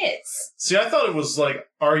act like kids. See, I thought it was like,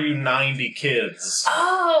 are you 90 kids?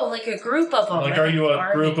 Oh, like a group of them. Like, are you a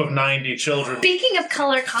army. group of 90 children? Speaking of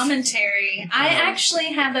color commentary, I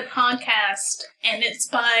actually have a podcast, and it's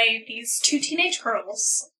by these two teenage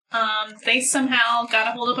girls. They somehow got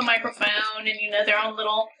a hold of a microphone, and their own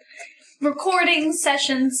little recording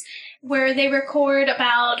sessions where they record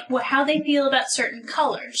about how they feel about certain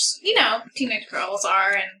colors. Teenage girls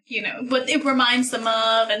are, and what it reminds them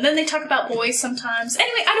of, and then they talk about boys sometimes.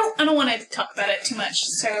 Anyway, I don't want to talk about it too much,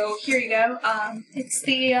 so here you go. It's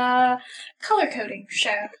the color coding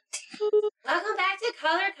show. Welcome back to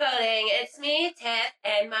Color Coding. It's me, Tiff,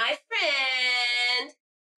 and my friend,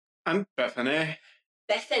 I'm Bethany.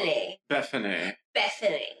 Bethany. Bethany.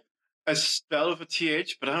 Bethany. I spell with a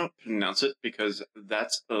TH, but I don't pronounce it because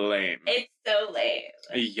that's lame. It's so lame.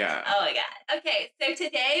 Yeah. Oh my god. Okay, so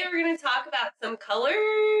today we're going to talk about some colors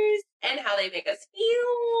and how they make us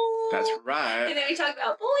feel. That's And right. then we talk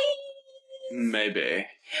about boys. Maybe.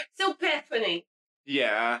 So, Bethany,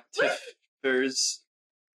 Yeah. Tiffers.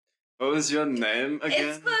 What was your name it's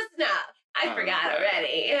again? close enough. I Oh, forgot okay.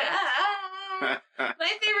 already.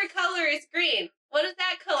 My favorite color is green. What does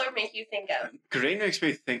that color make you think of? Green makes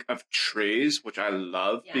me think of trees, which I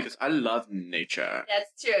love Yeah. because I love nature.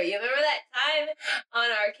 That's true. You remember that time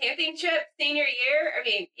on our camping trip senior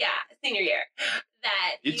year? Senior year.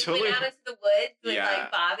 That You you totally- went out into the woods with Yeah.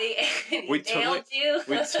 like Bobby and he We nailed you.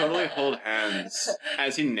 We totally hold hands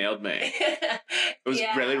as he nailed me. It was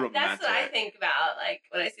really That's what I romantic. think about. Like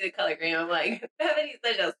when I see the color green, I'm like, Bethany's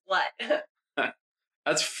such a slut.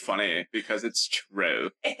 That's funny because it's true.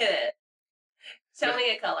 Show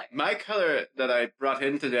me a color. My color that I brought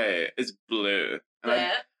in today is blue. And Blue?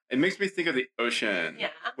 it makes me think of the ocean. Yeah.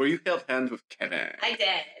 Where you held hands with Kevin. I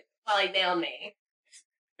did. While he nailed me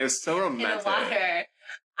It was so in the romantic. water.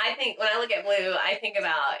 I think when I look at blue, I think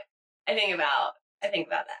about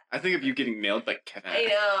that. I think of you getting nailed by Kevin. I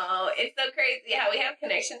know. It's so crazy how we have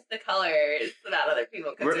connections to colors about other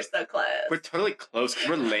people because We're- they're so close. We're totally close.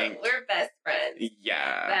 We're linked. We're best friends.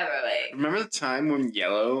 Yeah. Beverly. Remember the time when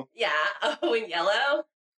yellow? Yeah. Oh, in yellow?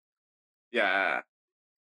 Yeah.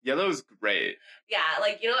 Yellow is great. Yeah,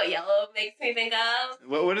 like, you know what yellow makes me think of?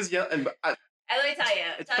 What is yellow? And let me tell you.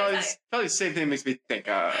 It's probably the same thing it makes me think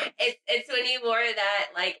of. It's when you wore that,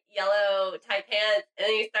 like, yellow tight pants, and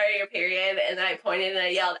then you started your period, and then I pointed and I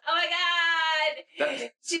yelled, oh my god!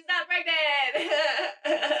 She's not pregnant!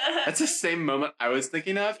 That's the same moment I was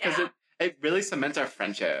thinking of because Yeah. it really cements our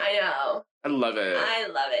friendship. I know. I love it. I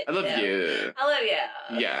love it. I love too. you. I love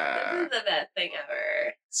you. Yeah. This is the best thing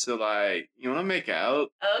ever. So, like, you want to make out?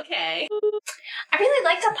 Okay. I really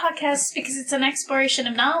like that podcast because it's an exploration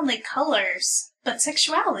of not only colors, but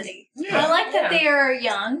sexuality. Yeah. I like that Yeah. they are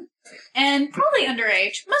young and probably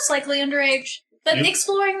underage, most likely underage, but Yep.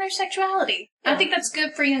 exploring their sexuality. I Yeah. think that's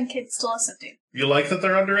good for young kids to listen to. You like that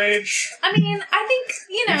they're underage? I mean, I think,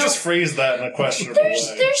 You just phrased that in a questionable there's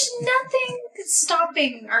way. nothing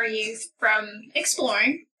stopping our youth from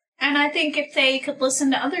exploring. And I think if they could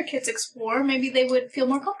listen to other kids explore, maybe they would feel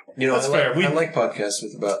more comfortable. You know, That's I fair. like, I like podcasts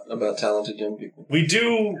with about talented young people. We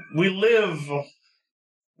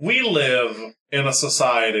live in a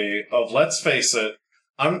society of, let's face it,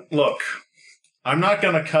 I'm not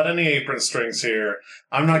going to cut any apron strings here.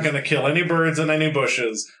 I'm not going to kill any birds in any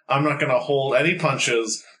bushes. I'm not going to hold any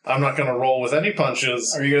punches. I'm not going to roll with any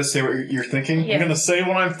punches. Are you going to say what you're thinking? Yeah. I'm going to say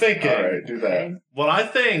what I'm thinking. All right, do that. What I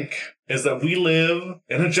think is that we live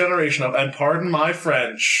in a generation of, and pardon my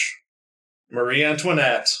French, Marie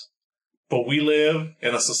Antoinette, but we live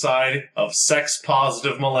in a society of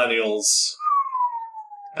sex-positive millennials.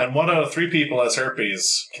 And 1 out of 3 people has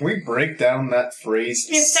herpes. Can we break down that phrase?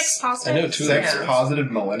 It's sex positive. I know two Sex of positive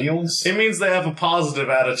millennials? It means they have a positive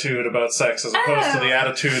attitude about sex as opposed to the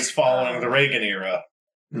attitudes following the Reagan era.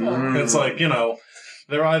 Mm. It's like,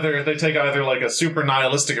 they take either like a super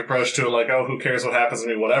nihilistic approach to it, like, oh, who cares what happens to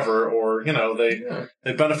me, whatever, or,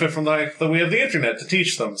 they benefit from that we have the internet to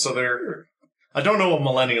teach them. So I don't know what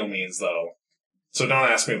millennial means, though. So don't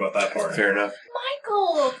ask me about that part. Fair enough.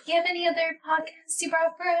 Michael, do you have any other podcasts you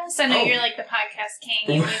brought for us? I know Oh. you're like the podcast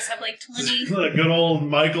king. You always have like 20. The good old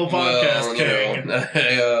Michael podcast king.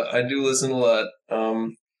 No, I do listen a lot.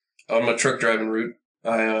 On my truck driving route,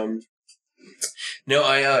 I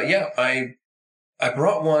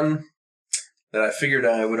brought one that I figured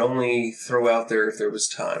I would only throw out there if there was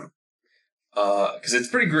time, because it's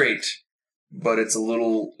pretty great, but it's a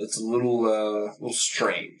little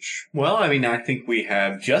strange. Well, I mean, I think we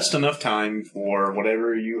have just enough time for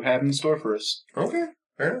whatever you have in store for us. Okay,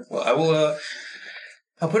 fair enough. Well, I will.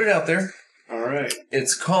 I'll put it out there. All right.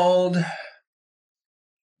 It's called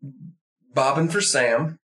Bobbin' for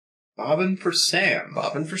Sam. Bobbin' for Sam.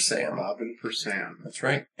 Bobbin' for Sam. Bobbin' for Sam. That's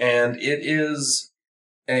right. And it is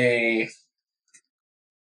It's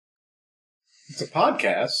a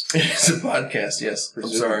podcast. It's a podcast, yes. I'm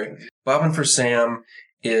Presumably. sorry. Bobbin' for Sam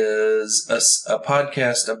is a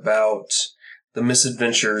podcast about the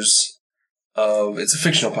misadventures of... It's a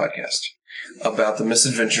fictional podcast about the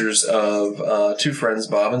misadventures of two friends,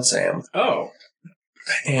 Bob and Sam. Oh.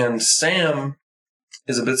 And Sam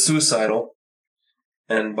is a bit suicidal,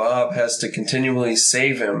 and Bob has to continually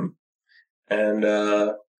save him. And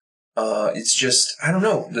it's just, I don't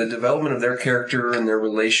know, the development of their character and their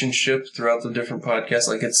relationship throughout the different podcasts.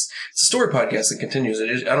 Like, it's a story podcast that continues. I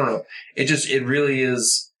don't know. It really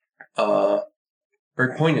is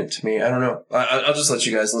very poignant to me. I don't know. I'll just let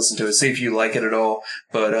you guys listen to it, see if you like it at all.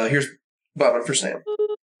 But here's Bobbin' for Sam.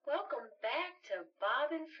 Welcome back to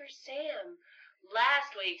Bobbin' for Sam.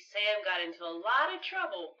 Last week, Sam got into a lot of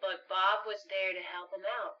trouble, but Bob was there to help him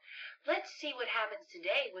out. Let's see what happens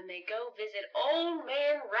today when they go visit Old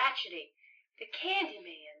Man Ratchety, the Candy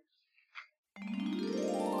Man.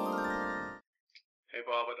 Hey,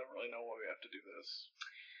 Bob, I don't really know why we have to do this.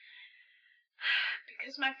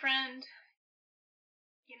 Because, my friend,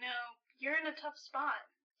 you know, you're in a tough spot.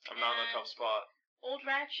 I'm not in a tough spot. Old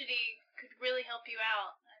Ratchety could really help you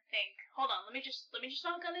out, I think. Hold on, let me just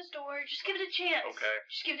knock on his door. Just give it a chance. Okay.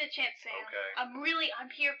 Just give it a chance, Sam. Okay. I'm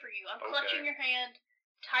here for you. I'm clutching your hand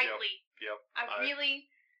tightly. Yep. I feel you.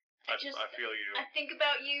 I think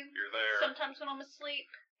about you. You're there. Sometimes when I'm asleep.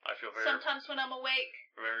 I feel very, Sometimes when I'm awake.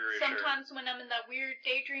 very reassured. Sometimes when I'm in that weird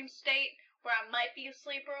daydream state where I might be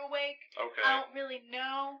asleep or awake. Okay. I don't really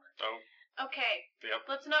know. Oh, Okay. yep.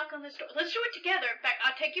 Let's knock on this door. Let's do it together. In fact,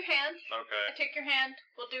 I'll take your hand. Okay. I take your hand.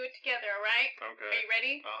 We'll do it together, alright? Okay. Are you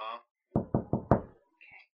ready? Uh-huh.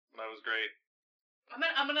 Okay. That was great. I'm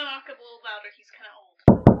gonna knock a little louder. He's kind of old.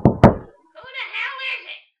 Who the hell is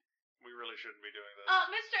it? We really shouldn't be doing this.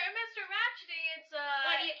 Mr. Ratchety,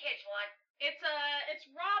 What do you kids want? it's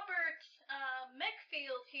Robert,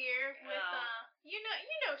 Meckfield here with, Oh. you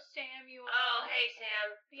know Samuel. Oh, hey,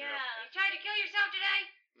 Sam. Yeah. You tried to kill yourself today?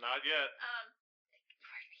 Not yet.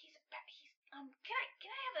 Can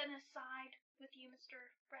I have an aside with you, Mr.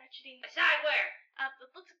 Ratchety? Aside where?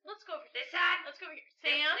 Let's go over here. This side? Let's go over here.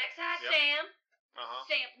 Sam, Next side? Yep. Sam, Uh-huh.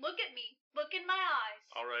 Sam, look at me. Look in my eyes.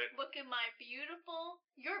 All right. Look in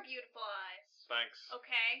your beautiful eyes. Thanks.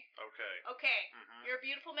 Okay? Okay. Okay. Mm-hmm. You're a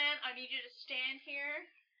beautiful man. I need you to stand here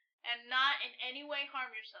and not in any way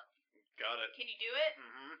harm yourself. Got it. Can you do it?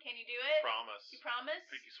 Mm-hmm. Can you do it? Promise. You promise?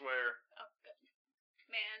 Pinky swear. Oh, good.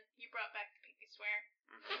 Man, you brought back the pinky swear.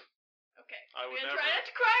 Mm-hmm. Okay. I would I'm gonna never. try not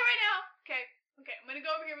to cry right now. Okay. Okay. I'm gonna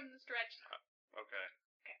go over here with Mr. Ratchet. Okay.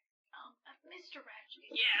 Mr.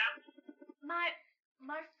 Ratchet. Yeah.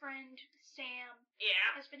 My friend Sam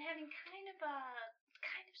Yeah. has been having kind of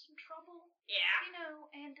some trouble, Yeah. you know,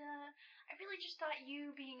 and I really just thought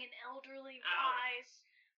you being an elderly, Oh. wise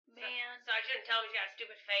man. So I shouldn't tell him he's got a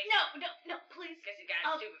stupid face? No, please. Because he's got a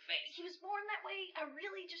Um, stupid face. He was born that way. I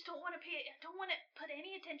really just don't want to put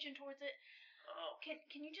any attention towards it. Oh. Can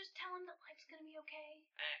you just tell him that life's gonna be okay?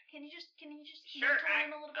 Can you just Sure. mentor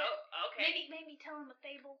him a little bit? Oh, okay. Maybe tell him a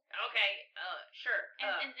fable. Okay. Sure.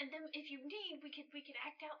 And then if you need, we could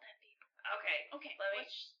act out that fable. Okay. Okay. Let me-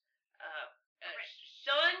 let's-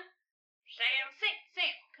 Son? Sam?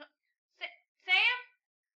 Sam?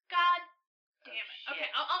 God damn it. shit. Okay,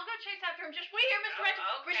 I'll go chase after him. Just wait here, Mr. Ratchet.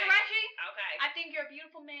 okay. Mr. Ratchet, Okay. I think you're a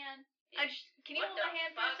beautiful man. Can you What hold my the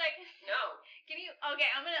hand for a fuck? second? No. Can you? Okay,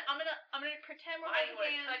 I'm gonna pretend we're Why do you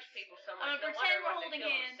holding want to hands. touch people so much? I'm gonna No pretend wonder we're why they holding kill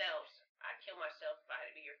hands. themselves. I'd kill myself if I had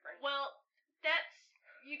to be your friend. Well,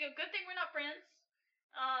 good thing we're not friends.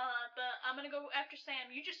 But I'm gonna go after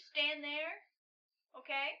Sam. You just stand there,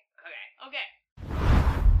 okay? Okay. Okay.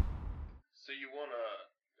 So you want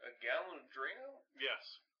a gallon of Drano?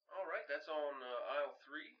 Yes. All right, that's on aisle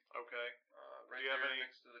 3. Okay. Right Do you have there any-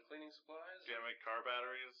 next to the cleaning supplies. Do you have any car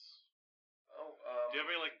batteries? Oh, Do you have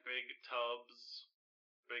any, like, big tubs?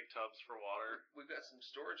 big tubs for water. We've got some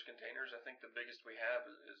storage containers. I think the biggest we have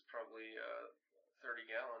is probably 30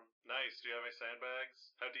 gallon. Nice. Do you have any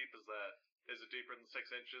sandbags? How deep is that? Is it deeper than 6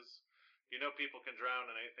 inches? You know people can drown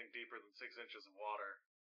in anything deeper than 6 inches of water.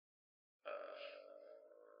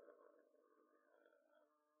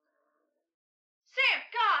 Sam,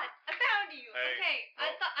 God, I found you. Hey, okay,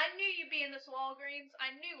 well- I knew you'd be in this Walgreens.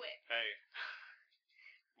 I knew it. Hey,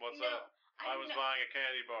 what's You know, up? I was buying a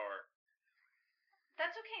candy bar.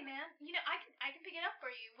 That's okay, man. You know, I can pick it up for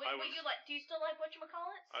you. What you like? Do you still like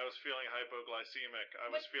whatchamacallits? I was feeling hypoglycemic. I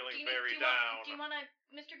What- was feeling do you very do you down. Want, do you want a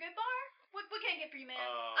Mr. Good bar? What can I get for you, man?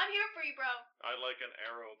 Uh, I'm here for you, bro. I'd like an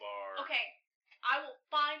Aero bar. Okay, I will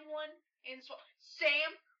find one in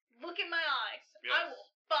Sam, look in my eyes. Yes. I will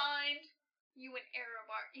find you an Aero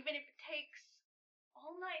bar, even if it takes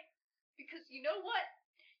all night. Because you know what?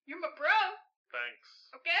 You're my bro. Thanks.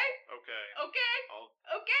 Okay? Okay. Okay? I'll.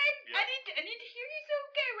 Okay? Yeah. I need to hear you say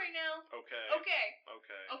okay right now. Okay. Okay.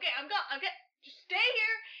 Okay. Okay, I'm good. Just stay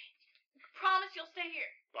here. Promise you'll stay here.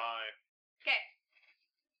 Bye. Okay.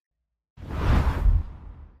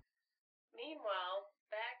 Meanwhile,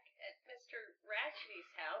 back at Mr.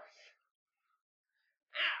 Ratchety's house.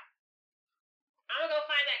 Ow! I'm gonna go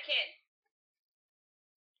find that kid.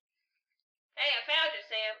 Hey, I found you,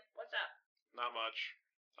 Sam. What's up? Not much.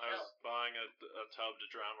 I was buying a tub to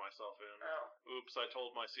drown myself in. Oh, Oops, I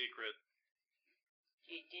told my secret.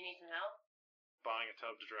 do you need some help? Buying a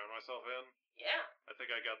tub to drown myself in. Yeah. I think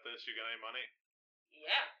I got this. You got any money?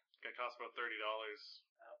 Yeah. It costs about $30.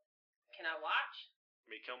 Can I watch?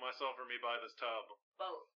 Me kill myself or me buy this tub?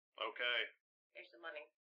 Both. Okay. Here's the money.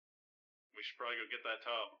 We should probably go get that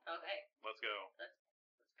tub. Okay, Let's go. let's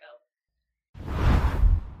go.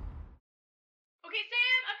 Okay,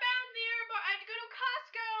 Sam, I found the Aero bar. I had to go to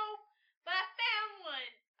Costco, but I found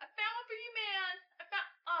one. I found one for you, man.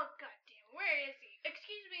 Oh, goddamn, where is he?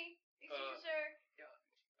 Excuse me, sir.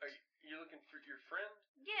 Are you looking for your friend?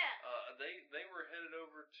 Yeah. They were headed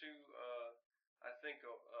over to I think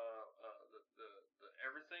the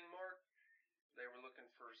Everything Mart. They were looking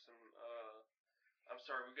for some. I'm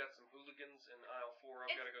sorry, we've got some hooligans in aisle 4.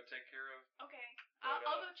 I've got to go take care of. Okay, But,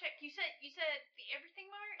 I'll go check. You said the Everything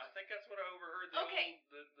Mart. I think that's what I overheard the Okay.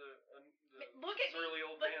 Look at me. surly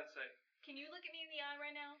old Look- man say. Can you look at me in the eye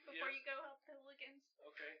right now before Yes. you go help the hooligans?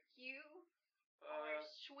 Okay. You are a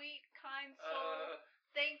sweet, kind soul. Uh,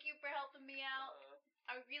 Thank you for helping me out.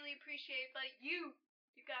 I really appreciate it, buddy. You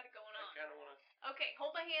got it going I on. kind of want to. Okay,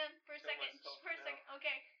 hold my hand for a Kill second. myself Just for a now. second.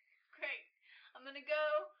 Okay, great. I'm gonna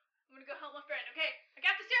go help my friend. Okay, I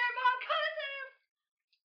got the Sarah Bomb coming, Sam.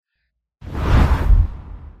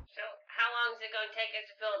 So, how long is it gonna take us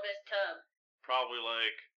to fill up this tub? Probably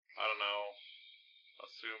like, I don't know,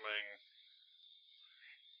 assuming,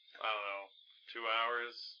 I don't know, 2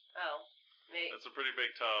 hours. Oh, maybe It's a pretty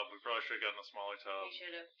big tub. We probably should have gotten a smaller tub. we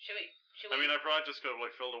should have. Should we? I mean, I probably just could have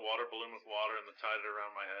like filled a water balloon with water and then tied it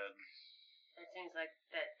around my head. That seems like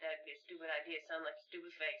that'd be a stupid idea. Sound like a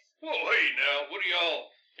stupid face. Whoa, hey now, what are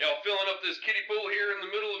y'all filling up this kiddie pool here in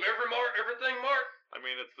the middle of Everything Mart? I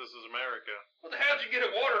mean, this is America. Well, how'd you get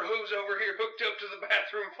a water hose over here hooked up to the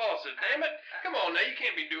bathroom faucet? Damn it! Come on now, you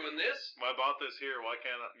can't be doing this. Well, I bought this here. Why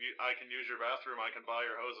can't I can use your bathroom? I can buy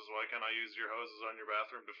your hoses. Why can't I use your hoses on your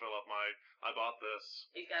bathroom to fill up my? I bought this.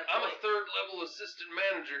 He's got a I'm a point. third-level assistant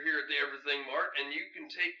manager here at the Everything Mart, and you can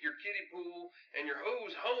take your kiddie pool and your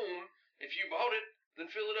hose home if you bought it, then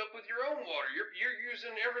fill it up with your own water. You're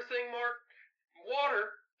using Everything Mart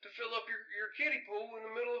water to fill up your kiddie pool in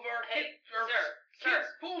the middle of our Hey, our sir, kids'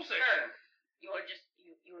 pool section. You want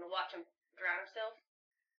you want to watch him drown himself?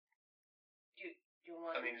 Do you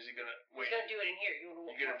want? I mean, is he gonna he's wait? gonna do it in here. You want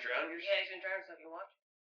to? You gonna drown yourself? Yeah, he's gonna drown himself. You watch?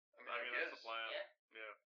 I mean, that's the plan. Yeah.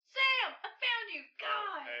 Yeah. Sam, I found you.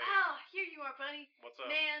 God. hey. Here you are, buddy. What's up,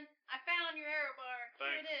 Man, I found your Aero bar.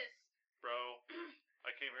 Here Thanks. it is. bro?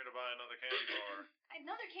 I came here to buy another candy bar.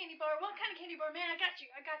 Another candy bar. What kind of candy bar, man? I got you.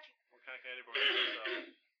 What kind of candy bar do you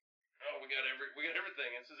sell? Oh, we got everything.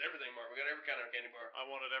 This is Everything Mart. We got every kind of candy bar. I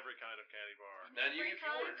wanted every kind of candy bar. Now, if you want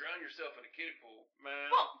kind? to drown yourself in a kiddie pool, Man,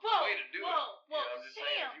 Whoa, way to do it. whoa, I'm just saying,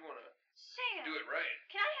 Sam. if you want to Sam. do it right.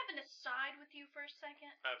 Can I have an aside with you for a second?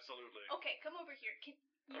 absolutely. Okay, come over here. Can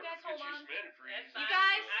you I'm guys gonna hold get you on? some antifreeze. That's You fine.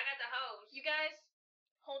 guys- I got the hose. You guys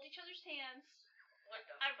hold each other's hands. What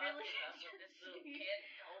the I fuck really- is up with this little kid?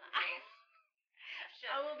 Hold the I- hand. Shut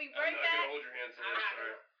I up. will be I'm right not gonna back. hold your hand, sir. I'm not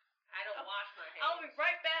Sorry. I don't wash my hands. I'll be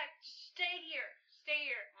right back. Just stay here. Stay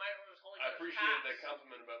here. Might as well just hold each I other's appreciated that cops.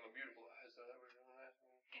 compliment about my beautiful eyes, though. That was really nice.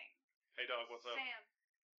 Hey, dog, what's up? Sam.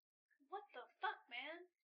 What the fuck, man?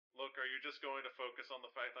 Look, are you just going to focus on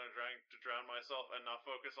the fact that I'm trying to drown myself and not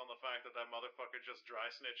focus on the fact that that motherfucker just dry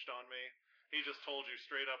snitched on me? He just told you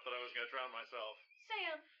straight up that I was gonna drown myself.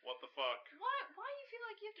 Sam, What the fuck? why do you feel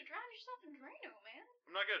like you have to drown yourself in Drano, man?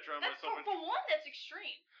 I'm not gonna drown That's myself for one, that's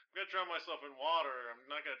extreme. I'm gonna drown myself in water. I'm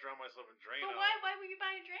not gonna drown myself in Drano. But why were you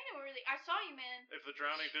buying Drano early? I saw you, man. If the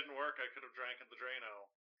drowning didn't work, I could have drank in the Drano.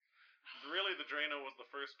 Really, the Drano was the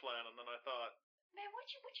first plan, and then I thought, Man, what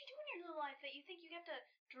you doing in your life that you think you have to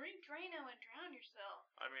drink Drano and drown yourself?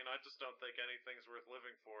 I mean, I just don't think anything's worth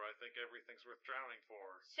living for. I think everything's worth drowning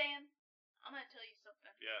for. Sam, I'm gonna tell you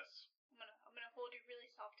something. Yes. I'm gonna hold your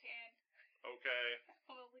really soft hand. Okay. I'm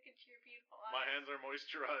gonna look into your beautiful eyes. My hands are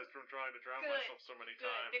moisturized from trying to drown Good. myself so many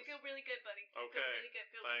Good. times. They feel really good, buddy. Okay, Feel really good.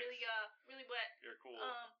 Feel thanks. really wet. You're cool.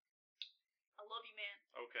 I love you, man.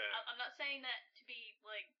 Okay. I'm not saying that to be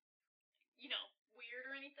like, weird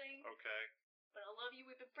or anything. Okay. But I love you.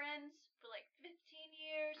 We've been friends for like 15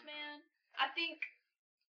 years, man. I think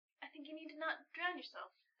you need to not drown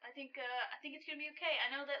yourself. I think it's gonna be okay. I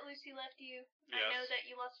know that Lucy left you. Yes. I know that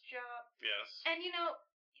you lost your job. Yes. And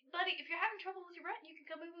buddy, if you're having trouble with your rent, you can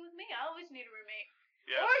come move in with me. I always need a roommate.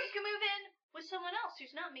 Yes. Or you can move in with someone else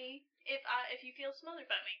who's not me if you feel smothered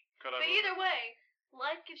by me. Could I But move either way,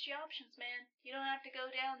 life gives you options, man. You don't have to go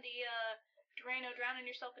down the Drano drowning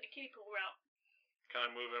yourself in a kiddie pool route. Can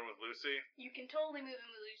I move in with Lucy? You can totally move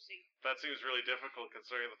in with Lucy. That seems really difficult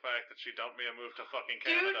considering the fact that she dumped me and moved to fucking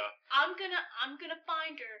Dude, Canada. I'm gonna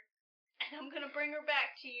find her, and I'm gonna bring her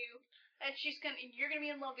back to you, and you're gonna be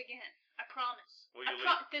in love again. I promise. Will you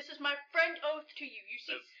This is my friend oath to you. You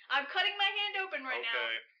see, I'm cutting my hand open right now.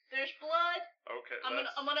 Okay. There's blood. Okay. I'm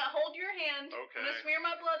gonna hold your hand. Okay. I'm gonna smear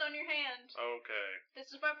my blood on your hand. Okay.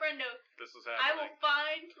 This is my friend oath. This is I happening. will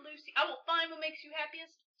find Lucy. I will find what makes you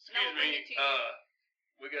happiest, and I will bring it to you.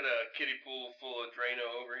 We got a kiddie pool full of Drano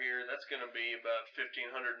over here. That's going to be about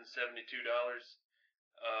 $1,572.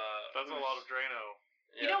 That's a lot of Drano.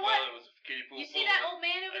 You know what? Well, it was a kiddie pool. You see that old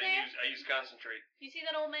man over there? I use concentrate. You see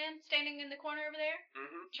that old man standing in the corner over there?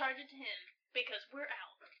 Mm-hmm. Charge it to him, because we're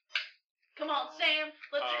out. Come on, Sam.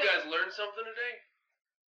 Let's You go. guys learned something today?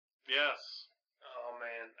 Yes. Oh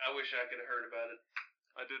man, I wish I could have heard about it.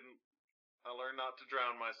 I didn't. I learned not to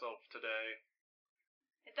drown myself today.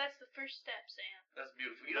 If that's the first step, Sam. That's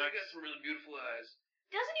beautiful. You know, you got some really beautiful eyes.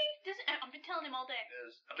 Doesn't he? I've been telling him all day.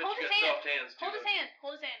 Yes. I bet Hold you his got hand. soft hands too. Hold his don't you? hand.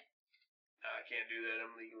 Hold his hand. I can't do that.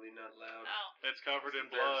 I'm legally not allowed. Oh. It's covered in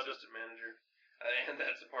Their blood. assistant manager. And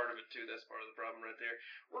that's a part of it too. That's part of the problem right there.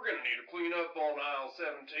 We're gonna need to clean up on aisle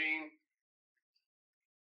 17.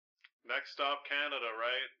 Next stop, Canada,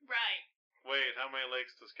 right? Right. Wait, how many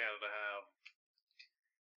lakes does Canada have?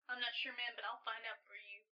 I'm not sure, man, but I'll find out for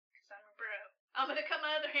you. Because I'm a bro. I'm gonna cut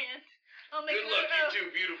my other hand. I'll make Good luck, you two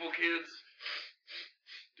beautiful kids.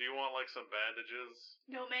 Do you want, like, some bandages?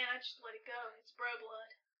 No, man, I just let it go. It's bro blood.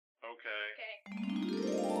 Okay. Okay.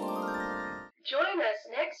 Join us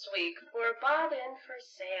next week for Bob and for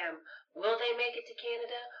Sam. Will they make it to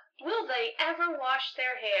Canada? Will they ever wash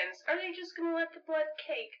their hands? Are they just going to let the blood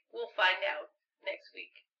cake? We'll find out next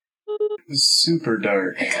week. Super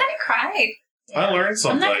dark. I kind of cried. I learned I'm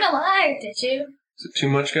something. not gonna lie, did you? Is it too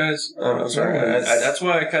much, guys? I'm sorry. That's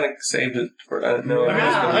why I kind of saved it for. I didn't know.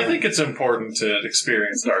 I think it's important to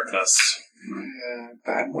experience darkness. Yeah,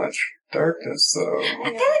 that much darkness, though. I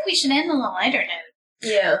feel like we should end on a lighter note.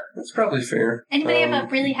 Yeah. That's probably fair. Anybody have a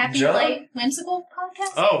really happy, John? light, whimsical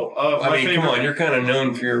podcast? My favorite, come on, you're kind of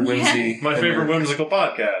known for your whimsy. my favorite whimsical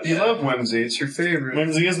podcast. You love whimsy. It's your favorite.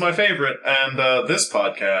 Whimsy is my favorite, and this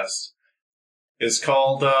podcast is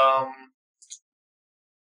called, oh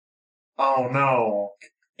no.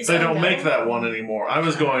 They don't make that one anymore. I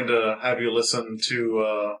was going to have you listen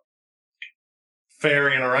to,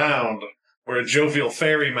 Ferrying Around, where a jovial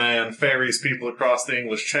ferryman ferries people across the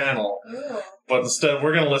English Channel. Ooh. But instead,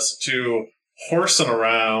 we're going to listen to Horsing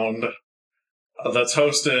Around, that's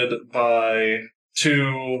hosted by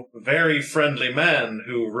two very friendly men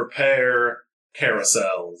who repair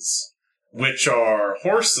carousels, which are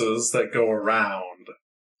horses that go around.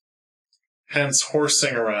 Hence,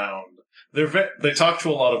 horsing around. They talk to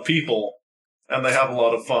a lot of people, and they have a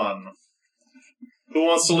lot of fun. Who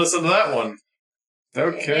wants to listen to that one?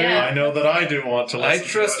 Okay. Yeah. I know that I do want to listen I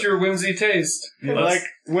trust to it. your whimsy taste. You like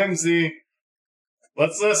whimsy.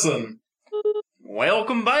 Let's listen.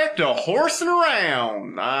 Welcome back to Horsing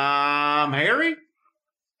Around. I'm Harry.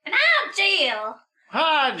 And I'm Jill.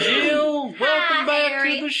 Hi, Jill. Welcome Hi, back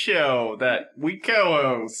Harry. to the show that we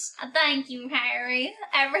co-host. Thank you, Harry.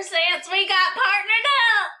 Ever since we got partnered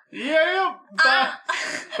up Yeah, by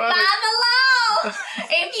by the law,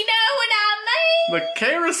 if you know what I mean. the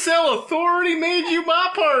Carousel Authority made you my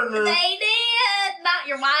partner. They did. not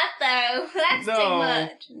your wife, though. That's too No,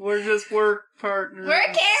 much. we're just work partners. We're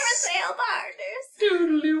carousel partners.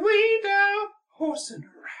 Doodly wee dow, horse and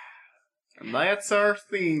ride. And that's our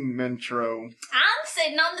theme intro. I'm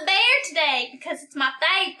sitting on the bear today because it's my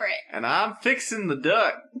favorite. And I'm fixing the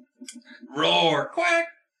duck. Roar, quack.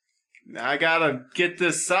 I gotta get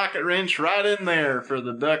this socket wrench right in there for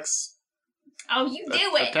the ducks. Oh, you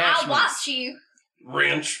do it. I'll Attachments. watch you.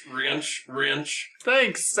 Wrench, wrench, wrench.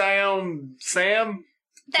 Thanks, Sam.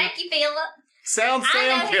 Thank you, Philip. Sound I Sam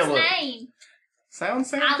know his Phillip. name. Sound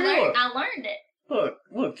Sam I Phillip. learned it.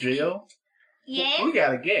 Look, Jill. Yeah? We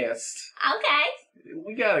got a guest. Okay.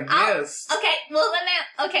 We got a guest. Okay, well,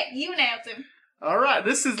 you announce him. All right,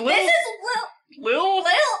 this is Lil. This is Lil.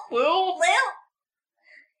 Lil.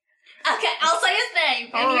 Okay, I'll say his name,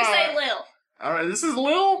 and All you say right. Lil. All right, this is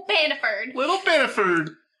Lil Baniford. Beneford,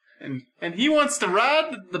 and he wants to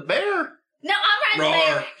ride the bear. No, I'm riding the Roar.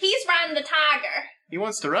 bear. He's riding the tiger. He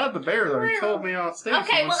wants to ride the bear, though. He told me off stage.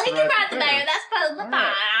 Okay, well, wants he to can ride the bear. That's probably All fine.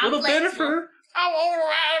 right. I'm Little flexible. Beneford. I want to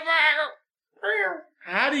ride the bear.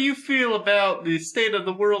 How do you feel about the state of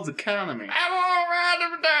the world's economy? I want to ride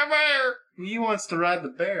the bear. He wants to ride the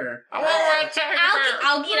bear. I want to ride the bear.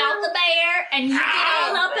 I'll get off the bear, and you get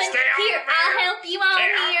all up in Stay on here. the bear. I'll help you on Stay on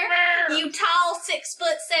here. the bear. You tall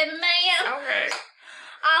 6'7" man. Okay.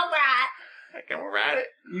 All right. I can ride it.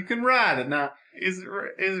 You can ride it now. Is it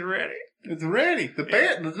ready? It's ready. The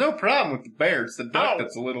bear. There's no problem with the bear. It's the duck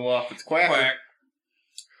that's a little off its quack. Quack.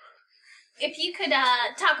 If you could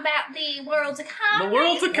talk about the world's economy. The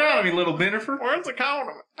world's economy, little Bennifer. World's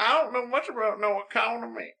economy. I don't know much about no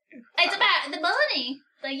economy. It's about the bunny.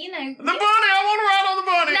 The bunny. I want to ride on the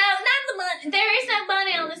bunny. No, not the bunny. There is no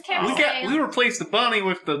bunny on this carousel. We replaced the bunny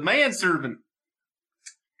with the manservant.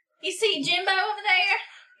 You see Jimbo over there?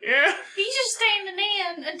 Yeah, He's just standing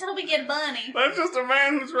in until we get a bunny. that's just a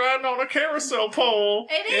man who's riding on a carousel pole.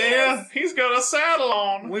 It is. Yeah. He's got a saddle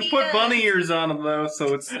on. We He put does. bunny ears on him though,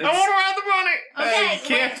 so it's I want to ride the bunny. Okay, you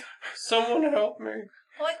can't. Someone help me.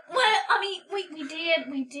 Well, I mean, we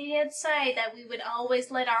did say that we would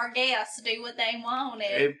always let our guests do what they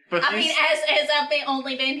wanted. But I mean, as I've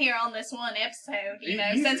only been here on this one episode,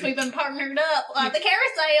 since we've been partnered up, the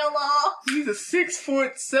carousel law. he's a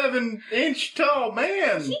 6'7" tall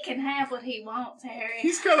man. He can have what he wants, Harry.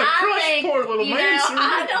 He's gonna I crush think, poor little you know, manservant.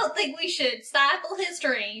 I don't think we should stifle his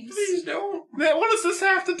dreams. Please don't. What does this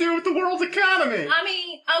have to do with the world's economy? I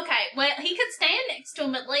mean, okay, well, he could stand next to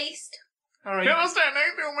him at least. All right. Can I stand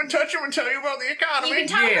next to him and touch him and tell you about the You economy? can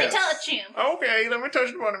totally Yes. touch him. Okay, let me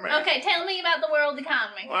touch the bunny man. Okay, tell me about the world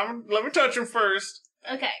economy. Let me touch him first.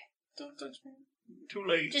 Okay, Don't touch me. Too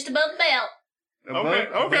late. just above the belt. Okay.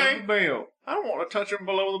 Above the bell. I don't want to touch him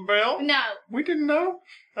below the bell. No. We didn't know.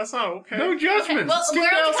 That's not okay. No Okay, judgments. well, It's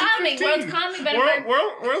world economy. 2015. World economy better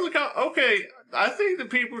World's economy. Okay, I think that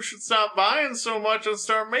people should stop buying so much and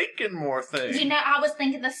start making more things. You know, I was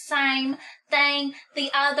thinking the same thing the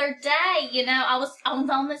other day. You know, I was on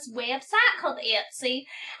this website called Etsy,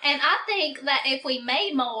 and I think that if we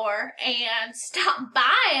made more and stopped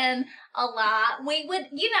buying a lot, we would,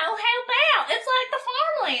 help out. It's like the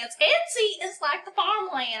farmlands. Etsy is like the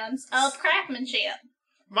farmlands of craftsmanship.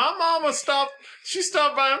 My mama stopped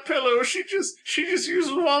buying pillows. She just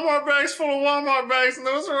uses Walmart bags full of Walmart bags, and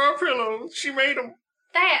those are our pillows. She made them.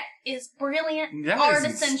 That is brilliant That is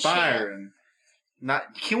artisanship. inspiring.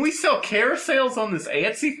 Can we sell carousels on this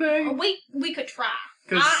Etsy thing? We could try.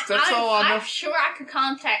 'Cause that's all I know. I'm sure I could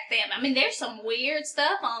contact them. I mean, there's some weird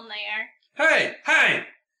stuff on there. Hey!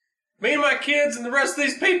 Me and my kids and the rest of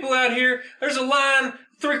these people out here, there's a line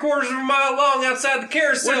 3/4 of a mile long outside the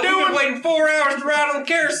carousel. We've been waiting 4 hours to ride on the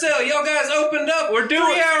carousel. Y'all guys opened up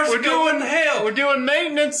 3 hours ago. What the hell? We're doing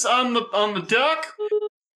maintenance on the duck.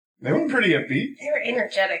 They were pretty upbeat. They were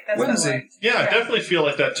energetic. That's Whimsy. what I like. Yeah, I definitely feel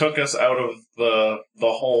like that took us out of the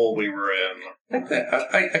hole we were in. I think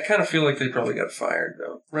that I kind of feel like they probably got fired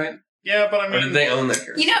though, right? Yeah, but I Or mean, did they own that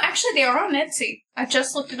carousel? You know, actually, they are on Etsy. I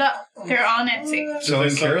just looked it up. They're on Etsy. Selling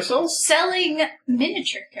carousels? Selling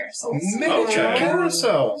miniature carousels. Miniature Okay.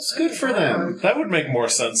 carousels. Good for them. that would make more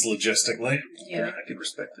sense logistically. Yeah, I could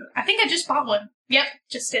respect that. I think I just bought one. Yep,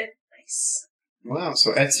 just did. Nice. Wow,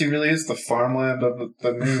 so Etsy really is the farmland of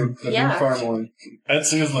the new Yeah. farmland.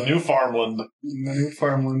 Etsy is the new farmland. The new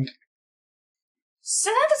farmland. So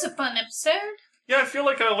that was a fun episode. Yeah, I feel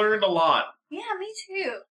like I learned a lot. Yeah, me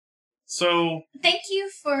too. So, Thank you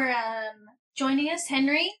for joining us,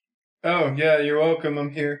 Henry Oh, yeah, you're welcome.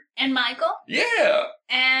 I'm here. and Michael Yeah.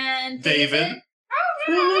 and David.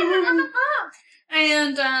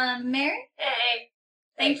 and Mary. Hey.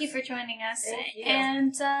 Thank you for joining us. Thank you.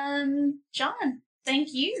 And John, thank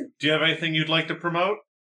you. do you have anything you'd like to promote?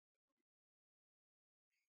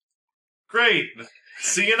 Great.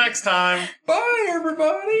 See you next time. Bye,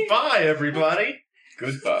 everybody. Bye, everybody.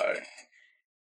 Goodbye.